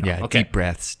fucking dumb. Yeah, Okay. deep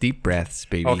breaths,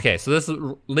 baby. Okay, so this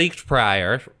leaked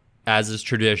prior, as is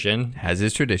tradition. Has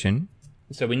his tradition.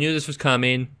 So we knew this was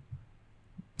coming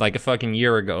like a fucking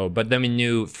year ago, but then we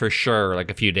knew for sure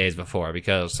like a few days before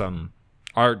because some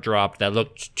art dropped that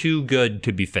looked too good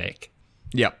to be fake.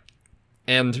 Yep.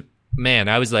 And man,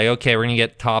 I was like, okay, we're gonna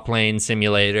get Top Lane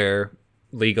Simulator,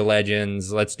 League of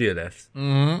Legends. Let's do this.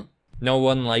 Mm-hmm. No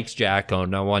one likes Jacko.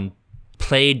 No one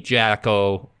played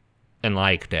Jacko and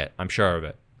liked it. I'm sure of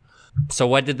it. So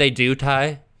what did they do,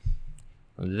 Ty?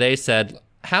 They said,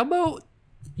 how about,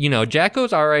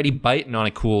 Jacko's already biting on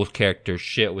a cool character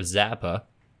shit with Zappa.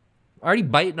 Already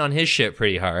biting on his shit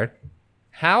pretty hard.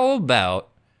 How about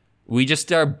we just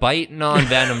start biting on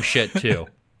Venom shit too?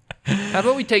 How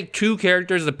about we take two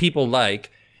characters that people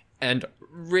like and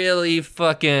really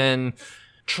fucking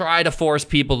try to force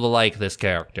people to like this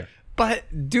character?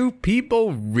 But do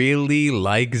people really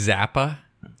like Zappa?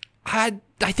 I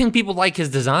think people like his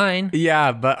design.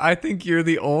 Yeah, but I think you're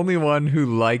the only one who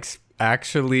likes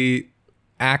actually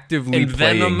actively In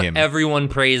playing Venom, him. everyone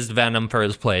praised Venom for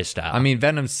his playstyle. I mean,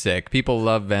 Venom's sick. People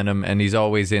love Venom, and he's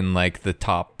always in like the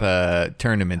top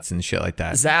tournaments and shit like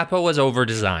that. Zappa was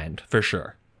over-designed, for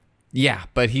sure. Yeah,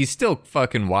 but he's still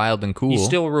fucking wild and cool. He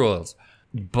still rules.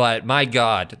 But my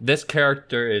god, this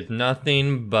character is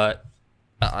nothing but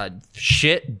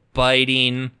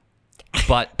shit-biting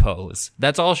butt pose.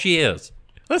 That's all she is.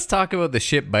 Let's talk about the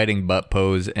shit-biting butt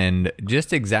pose and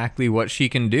just exactly what she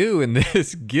can do in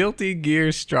this Guilty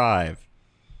Gear Strive.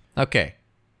 Okay,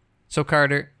 so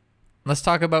Carter, let's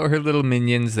talk about her little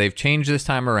minions. They've changed this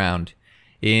time around.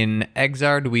 In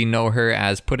Exard, we know her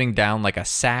as putting down like a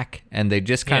sack, and they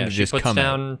just kind of she just puts come out.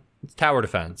 down tower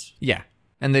defense. Yeah,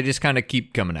 and they just kind of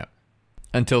keep coming out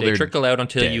until They they're trickle out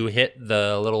until dead. you hit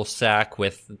the little sack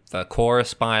with the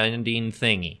corresponding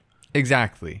thingy.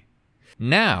 Exactly.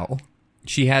 Now,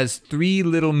 she has 3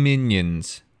 little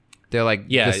minions. They're like...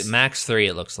 Yeah, this- max 3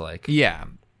 it looks like. Yeah.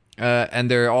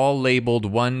 And they're all labeled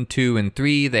 1, 2, and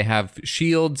 3. They have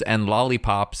shields and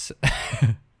lollipops.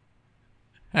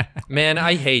 Man,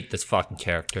 I hate this fucking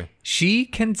character. She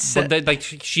can set... But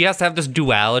she has to have this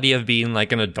duality of being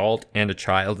like an adult and a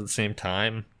child at the same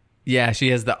time. Yeah, she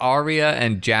has the Arya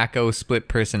and Jacko split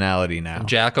personality now.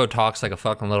 Jacko talks like a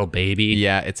fucking little baby.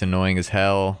 Yeah, it's annoying as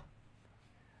hell.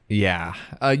 Yeah.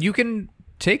 You can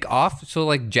take off... So,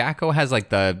 like, Jacko has, like,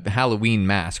 the Halloween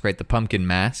mask, right? The pumpkin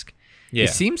mask. Yeah. It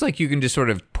seems like you can just sort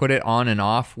of put it on and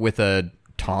off with a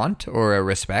taunt or a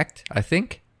respect, I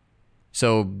think.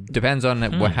 So, depends on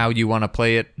how you want to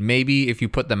play it. Maybe if you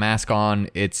put the mask on,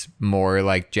 it's more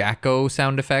like Jacko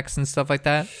sound effects and stuff like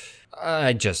that.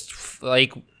 I just,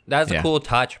 like, That's Yeah. a cool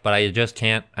touch, but I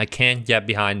can't get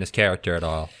behind this character at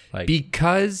all. Like,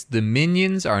 Because the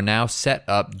minions are now set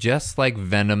up just like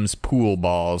Venom's pool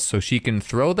balls, so she can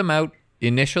throw them out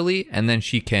initially, and then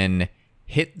she can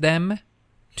hit them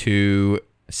to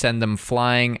send them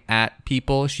flying at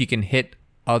people. She can hit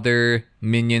other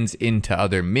minions into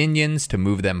other minions to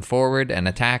move them forward and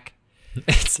attack.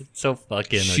 it's so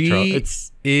fucking She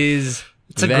it's is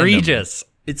Venom. egregious.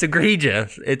 It's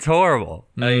egregious. It's horrible.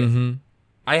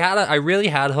 I really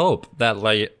had hope that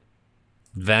like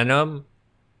Venom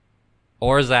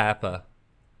or Zappa.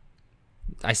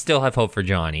 I still have hope for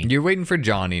Johnny. You're waiting for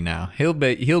Johnny now. He'll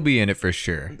be in it for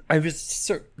sure. I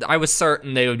was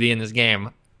certain they would be in this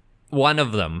game. One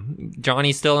of them.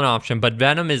 Johnny's still an option, but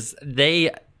Venom they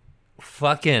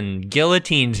fucking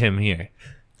guillotined him here.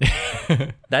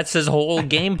 That's his whole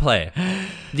gameplay.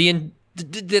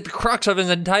 The crux of his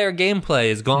entire gameplay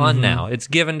is gone now. It's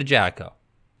given to Jacko.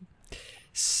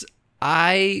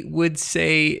 I would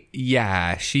say,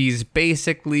 yeah, she's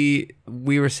basically,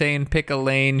 we were saying pick a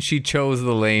lane. She chose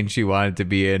the lane she wanted to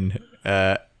be in.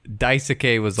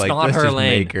 Daisuke was like, not let's her just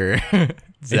lane. make her.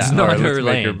 It's not her let's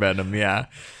make her lane. Venom, yeah.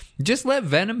 Just let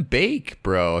Venom bake,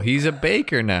 bro. He's a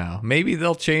baker now. Maybe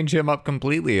they'll change him up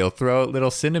completely. He'll throw out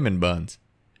little cinnamon buns.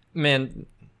 Man,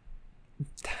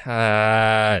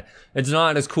 it's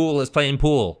not as cool as playing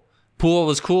pool. Pool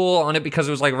was cool on it because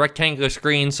it was like a rectangular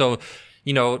screen, so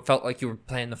it felt like you were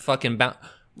playing the fucking bounce.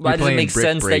 Why does it playing make Brick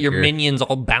sense that your Breaker. minions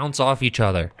all bounce off each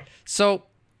other? So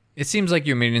it seems like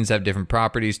your minions have different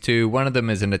properties too. One of them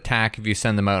is an attack if you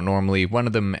send them out normally. One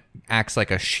of them acts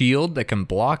like a shield that can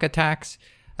block attacks.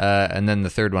 And then the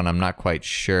third one, I'm not quite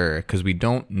sure because we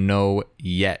don't know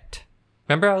yet.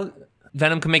 Remember how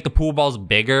Venom can make the pool balls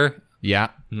bigger? Yeah,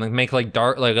 And make like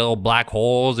dark, like little black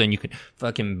holes, and you can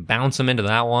fucking bounce them into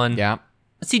that one. yeah.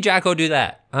 Let's see Jacko do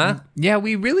that, huh? Yeah,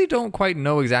 we really don't quite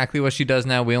know exactly what she does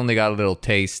now. We only got a little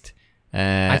taste.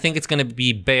 I think it's gonna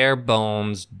be bare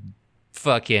bones.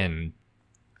 Fucking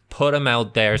put them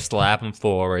out there, slap them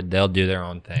forward. They'll do their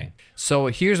own thing. So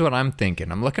here's what I'm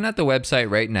thinking. I'm looking at the website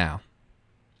right now.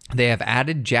 They have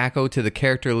added Jacko to the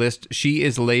character list. She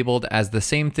is labeled as the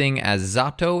same thing as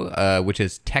Zato, which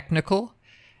is technical,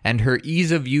 and her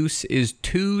ease of use is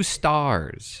 2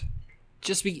 stars.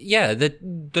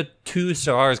 The 2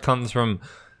 stars comes from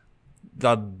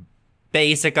the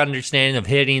basic understanding of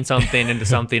hitting something into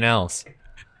something else.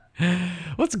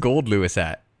 What's Gold Lewis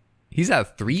at? He's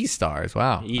at 3 stars.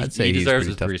 Wow, I'd say he he's deserves pretty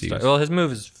his tough 3 to stars. use. Well,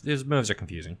 his moves are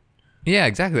confusing. Yeah,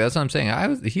 exactly. That's what I'm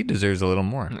saying. He deserves a little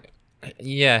more.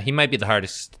 Yeah, he might be the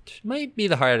hardest. Might be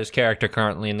the hardest character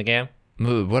currently in the game.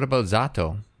 What about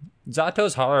Zato?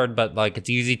 Zato's hard, but like it's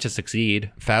easy to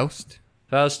succeed. Faust?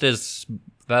 Faust is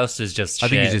just shit. I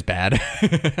think he's just bad.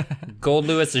 Gold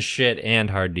Lewis is shit and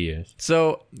hard to use.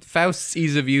 So Faust's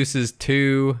ease of use is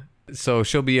 2. So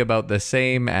she'll be about the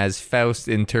same as Faust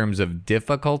in terms of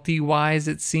difficulty wise,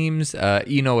 it seems.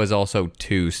 Eno is also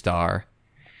 2 star.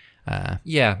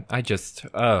 Yeah,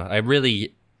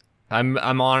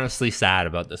 I'm honestly sad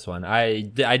about this one. I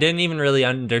didn't even really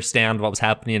understand what was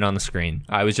happening on the screen.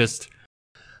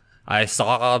 I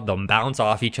saw them bounce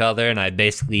off each other and I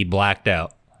basically blacked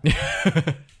out.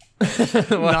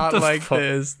 Not like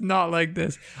this. Not like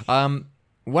this.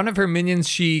 One of her minions,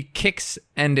 she kicks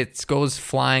and it goes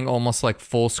flying almost like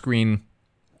full screen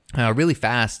really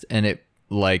fast, and it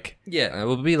like... Yeah,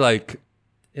 it'll be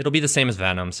the same as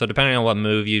Venom. So depending on what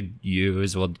move you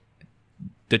use will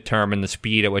determine the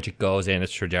speed at which it goes and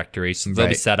its trajectory. So they'll be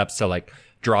Right. set up to like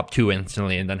drop 2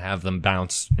 instantly and then have them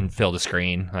bounce and fill the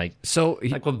screen. Like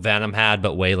what Venom had,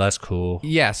 but way less cool.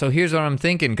 Yeah, so here's what I'm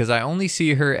thinking, because I only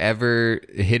see her ever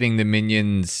hitting the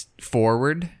minions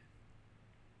forward.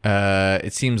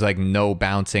 It seems like no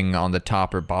bouncing on the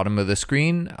top or bottom of the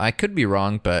screen. I could be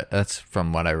wrong, but that's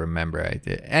from what I remember. I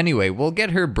did. Anyway, we'll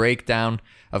get her breakdown,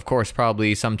 of course,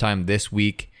 probably sometime this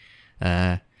week.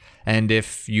 And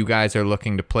if you guys are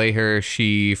looking to play her,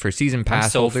 she, for season pass I'm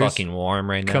so holders, fucking warm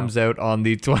right now. comes out on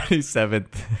the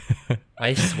 27th.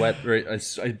 I sweat. I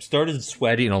started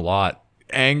sweating a lot.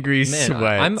 Angry Man,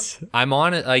 sweat. I'm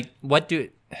on it. Like, what do?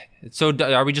 So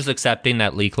are we just accepting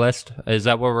that leak list? Is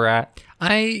that where we're at?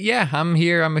 I'm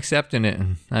here. I'm accepting it.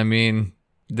 I mean,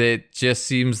 that just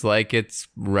seems like it's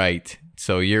right.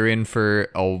 So you're in for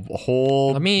a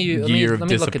whole Let me year of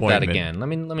look at disappointment. that again.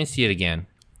 Let me see it again.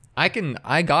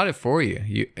 I got it for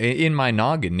you. In my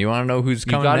noggin. You want to know who's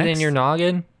You coming got next? it in your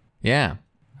noggin? Yeah.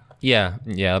 Yeah.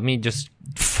 Let me just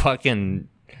fucking.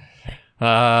 For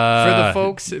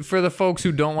the folks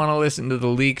who don't want to listen to the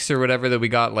leaks or whatever that we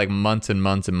got like months and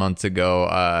months and months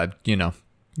ago,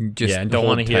 Just and don't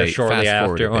want to hear tight, shortly fast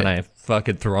forward after a when bit. I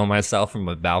fucking throw myself from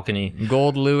a balcony.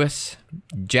 Gold Lewis,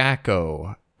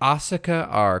 Jacko, Asuka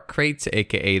are Crates,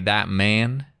 aka That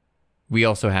Man. We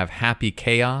also have Happy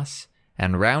Chaos,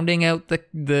 and rounding out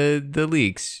the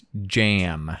leaks,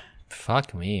 Jam.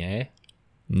 Fuck me, eh?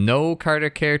 No Carter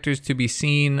characters to be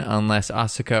seen unless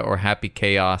Asuka or Happy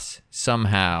Chaos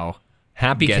somehow.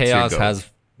 Happy Gets your Chaos goat. has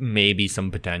maybe some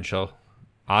potential.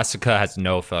 Asuka has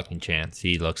no fucking chance.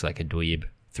 He looks like a dweeb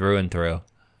through and through.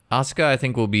 Asuka, I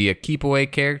think, will be a keep away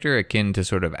character akin to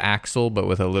sort of Axel, but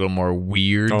with a little more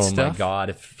weird Oh stuff. my god!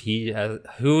 If he has,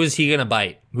 who is he gonna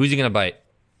bite? Who's he gonna bite?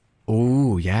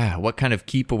 Oh yeah, what kind of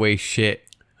keep away shit?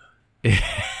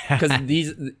 Because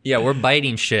we're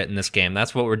biting shit in this game.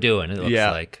 That's what we're doing. It looks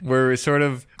like. We're sort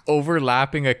of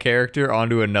overlapping a character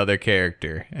onto another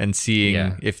character and seeing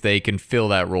Yeah. if they can fill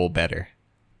that role better.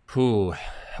 Who?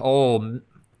 Oh,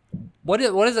 what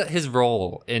is his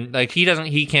role? In like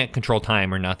he can't control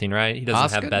time or nothing, right? He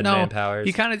doesn't have Batman powers.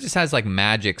 He kind of just has like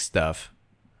magic stuff.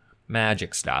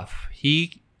 Magic stuff.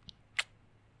 He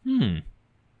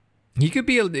could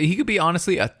be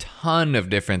honestly a ton of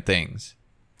different things.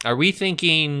 Are we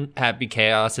thinking Happy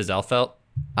Chaos is Elfelt?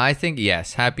 I think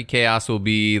yes, Happy Chaos will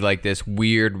be like this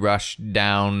weird rush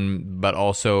down but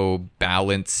also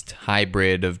balanced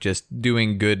hybrid of just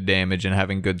doing good damage and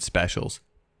having good specials.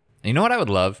 You know what I would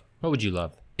love? What would you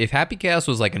love? If Happy Chaos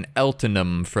was like an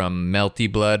Eltonum from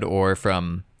Melty Blood or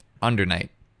from Undernight.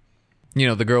 You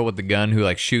know, the girl with the gun who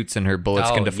like shoots and her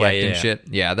bullets can deflect and shit.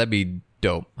 Yeah, that'd be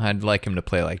dope. I'd like him to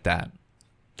play like that.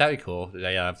 That'd be cool.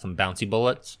 They have some bouncy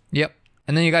bullets. Yep.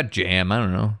 And then you got Jam. I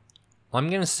don't know. I'm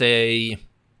gonna say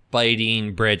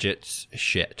biting Bridget's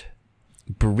shit.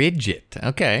 Bridget.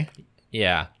 Okay.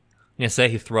 Yeah. I'm gonna say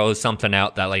he throws something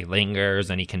out that like lingers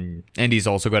and he can. And he's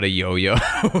also got a yo-yo.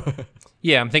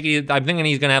 Yeah, I'm thinking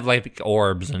he's gonna have like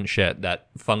orbs and shit that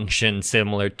function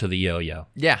similar to the yo-yo.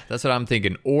 Yeah, that's what I'm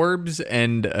thinking. Orbs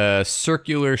and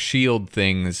circular shield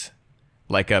things,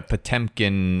 like a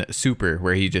Potemkin super,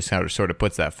 where he just sort of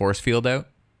puts that force field out.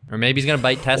 Or maybe he's gonna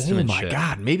bite Testament Oh my shit.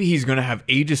 god, maybe he's gonna have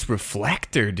Aegis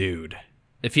Reflector, dude.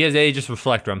 If he has Aegis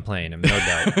Reflector, I'm playing him, no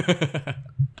doubt.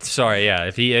 Sorry, yeah.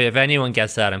 If anyone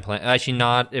gets that, I'm playing. Actually,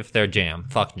 not if they're Jam.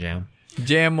 Fuck Jam.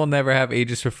 Jam will never have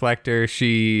Aegis Reflector.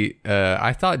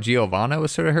 I thought Giovanna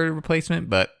was sort of her replacement,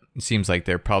 but it seems like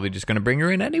they're probably just gonna bring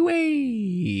her in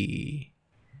anyway.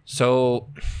 So,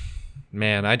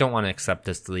 man, I don't want to accept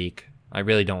this leak. I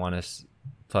really don't want to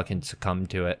fucking succumb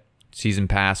to it. Season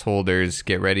pass holders,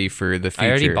 get ready for the future. I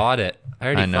already bought it. I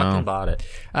already know. fucking bought it.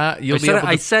 I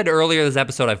I said earlier this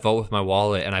episode I vote with my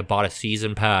wallet and I bought a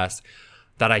season pass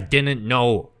that I didn't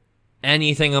know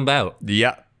anything about.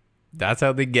 Yeah, that's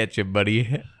how they get you,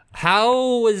 buddy.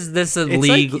 How is this a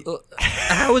league?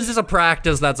 How is this a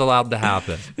practice that's allowed to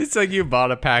happen? It's like you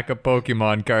bought a pack of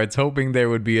Pokemon cards hoping there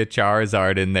would be a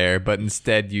Charizard in there, but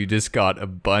instead you just got a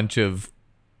bunch of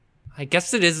I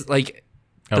guess it is like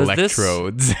does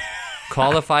electrodes. this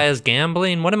qualify as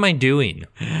gambling? What am I doing?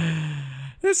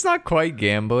 It's not quite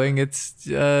gambling. It's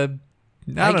I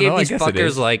don't gave know. these I guess it fuckers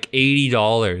is. like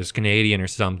 $80 Canadian or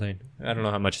something. I don't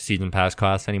know how much a season pass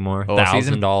costs anymore. Oh, a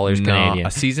season- $1,000 Canadian. No,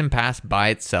 a season pass by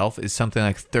itself is something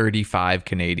like 35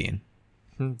 Canadian.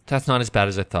 That's not as bad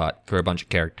as I thought for a bunch of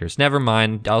characters. Never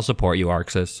mind. I'll support you,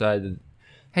 Arxis.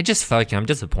 I'm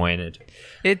disappointed.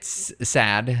 It's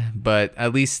sad, but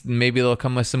at least maybe they'll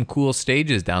come with some cool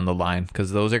stages down the line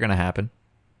because those are going to happen.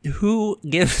 Who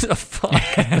gives a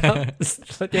fuck about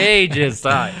stages?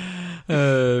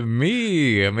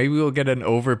 Me. Maybe we'll get an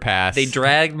overpass. They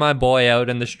dragged my boy out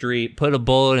in the street, put a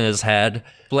bullet in his head,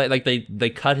 like they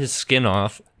cut his skin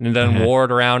off, and then wore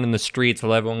it around in the streets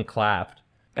while everyone clapped.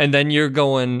 And then you're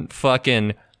going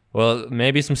fucking, well,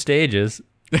 maybe some stages.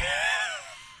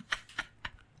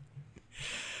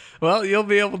 Well, you'll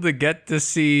be able to get to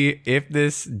see if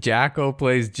this Jacko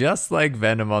plays just like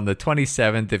Venom on the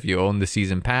 27th if you own the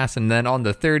season pass, and then on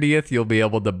the 30th you'll be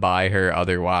able to buy her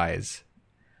otherwise.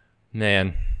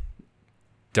 Man,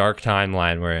 dark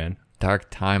timeline we're in. Dark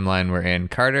timeline we're in.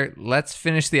 Carter, let's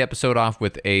finish the episode off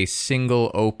with a single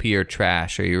OP or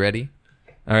trash. Are you ready?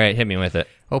 All right, hit me with it.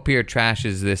 OP or trash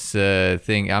is this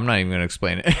thing. I'm not even going to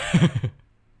explain it.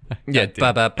 Yeah,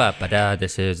 ba-ba-ba-ba-da.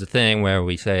 This is the thing where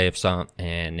we say if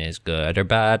something is good or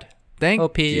bad. Thank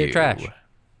OP you. or trash.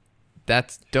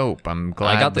 That's dope. I'm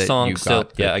glad I got the that song you still.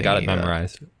 got the Yeah, I got it thingy,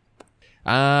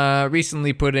 memorized.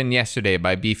 Recently put in yesterday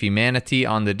by Beefy Manatee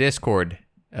on the Discord.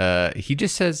 He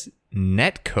just says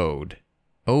netcode,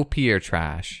 OP or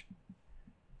trash.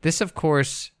 This, of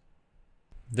course,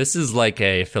 This is like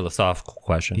a philosophical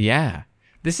question. yeah.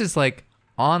 This is like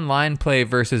online play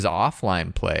versus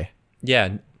offline play.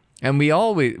 Yeah, And we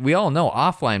all know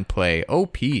offline play,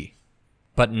 OP.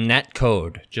 But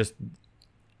netcode, just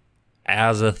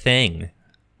as a thing.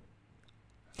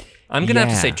 I'm going to have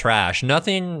to say trash.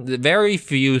 Very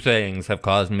few things have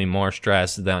caused me more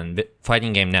stress than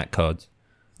fighting game netcodes.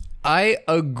 I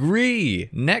agree.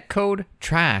 Netcode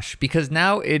trash, because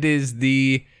now it is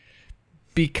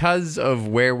because of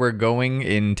where we're going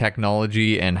in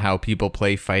technology and how people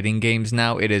play fighting games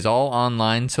now, it is all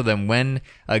online. So then when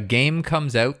a game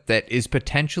comes out that is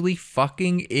potentially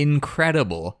fucking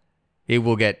incredible, it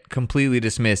will get completely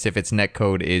dismissed if its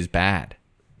netcode is bad.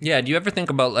 Yeah, do you ever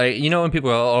think about, like, you know, when people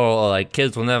go, oh, like,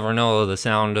 kids will never know the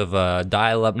sound of a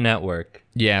dial-up network.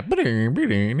 Yeah.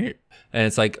 And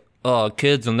it's like, oh,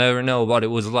 kids will never know what it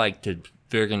was like to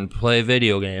freaking play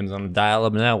video games on a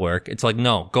dial-up network. It's like,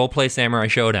 no, go play Samurai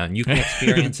Showdown. You can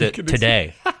experience it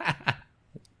today.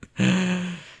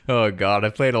 Oh, God. I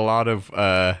played a lot of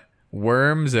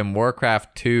Worms and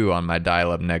Warcraft 2 on my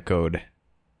dial-up netcode.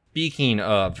 Speaking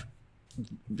of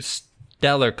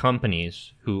stellar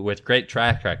companies with great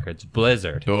track records,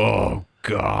 Blizzard. Oh,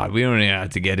 God. We don't even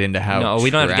have to get into how No, we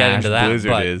don't have to get into that.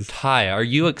 Blizzard but is. Ty, are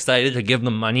you excited to give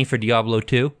them money for Diablo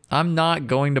 2? I'm not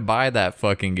going to buy that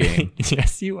fucking game.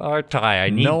 Yes, you are, Ty.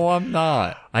 No, I'm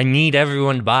not. I need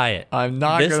everyone to buy it. I'm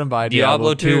not going to buy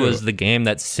Diablo 2. 2 was the game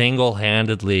that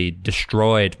single-handedly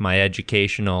destroyed my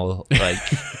educational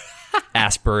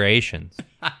aspirations.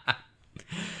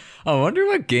 I wonder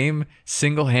what game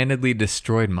single-handedly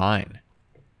destroyed mine.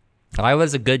 I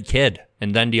was a good kid,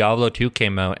 and then Diablo 2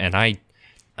 came out, and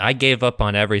I gave up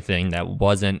on everything that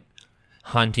wasn't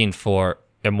hunting for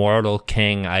Immortal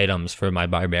King items for my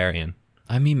barbarian.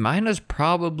 I mean, mine was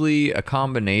probably a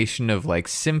combination of like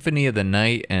Symphony of the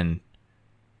Night and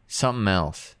something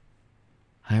else.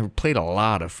 I played a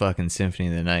lot of fucking Symphony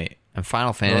of the Night and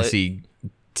Final Fantasy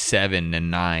 7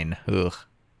 and 9. Ugh.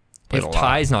 If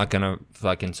Ty's not gonna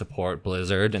fucking support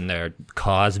Blizzard and their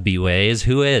Cosby ways,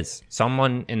 who is?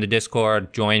 Someone in the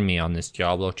Discord join me on this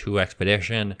Diablo 2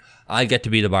 expedition. I get to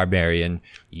be the barbarian.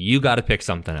 You gotta pick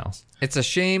something else. It's a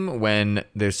shame when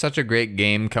there's such a great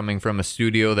game coming from a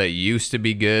studio that used to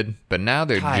be good, but now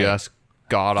they're just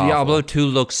god-awful. Diablo 2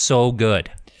 looks so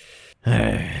good.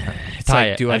 It's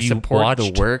like, do I support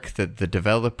the work that the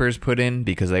developers put in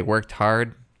because they worked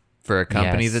hard for a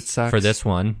company that sucks? For this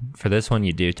one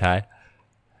you do, Ty.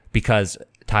 Because,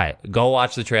 Ty, go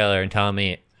watch the trailer and tell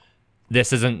me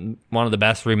this isn't one of the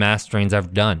best remasterings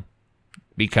I've done.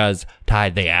 Because,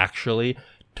 Ty, they actually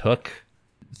took...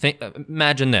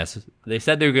 imagine this. They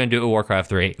said they were going to do a Warcraft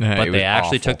 3, but they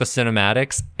actually took the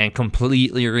cinematics and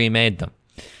completely remade them.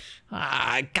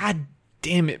 God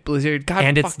damn it, Blizzard. God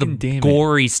and it's the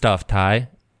gory stuff, Ty.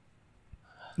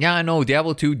 Yeah, I know.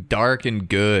 Diablo 2, dark and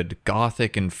good.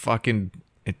 Gothic and fucking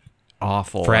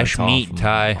awful. Fresh meat, awful.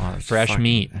 Ty. Fresh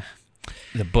meat.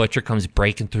 The butcher comes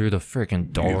breaking through the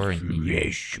freaking door. Fresh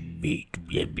meat.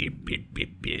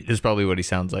 This is probably what he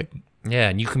sounds like. Yeah,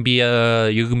 and you can be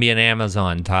an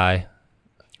Amazon, Ty.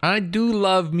 I do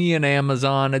love me an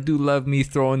Amazon. I do love me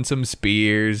throwing some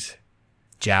spears.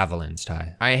 Javelins,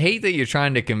 Ty. I hate that you're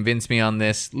trying to convince me on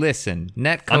this. Listen,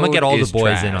 netcode I'm gonna get all the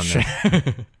boys trash. in on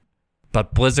this.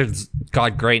 But Blizzard's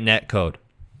got great netcode.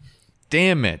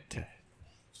 Damn it.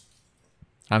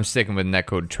 I'm sticking with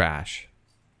netcode trash.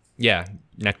 Yeah,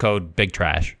 netcode big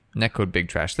trash. Netcode big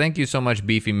trash. Thank you so much,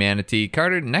 Beefy Manatee.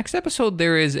 Carter, next episode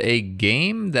there is a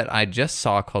game that I just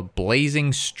saw called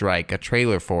Blazing Strike, a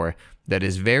trailer for, that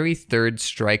is very Third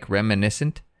Strike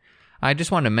reminiscent. I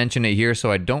just want to mention it here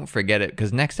so I don't forget it,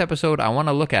 because next episode I want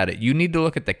to look at it. You need to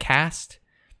look at the cast,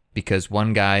 because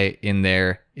one guy in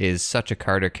there is such a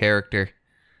Carter character,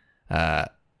 and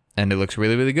it looks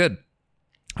really, really good.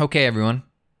 Okay, everyone.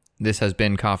 This has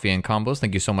been Coffee and Combos.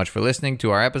 Thank you so much for listening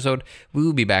to our episode. We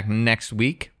will be back next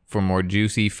week for more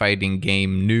juicy fighting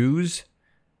game news.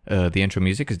 The intro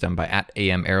music is done by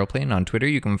 @AMAeroplane on Twitter.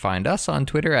 You can find us on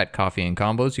Twitter at Coffee and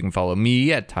Combos. You can follow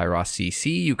me at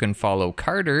TyrosCC. You can follow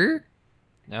Carter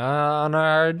on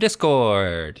our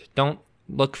Discord. Don't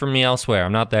look for me elsewhere.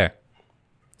 I'm not there.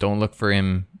 Don't look for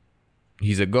him.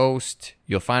 He's a ghost.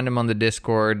 You'll find him on the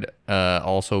Discord,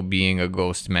 also being a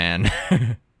ghost man.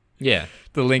 Yeah.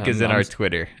 The link is in our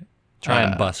Twitter. Try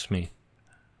and bust me.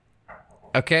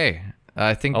 Okay.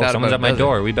 I think someone's at my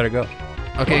door. We better go.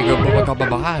 Okay, go.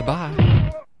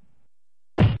 Bye.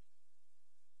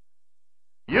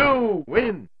 You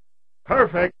win.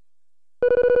 Perfect.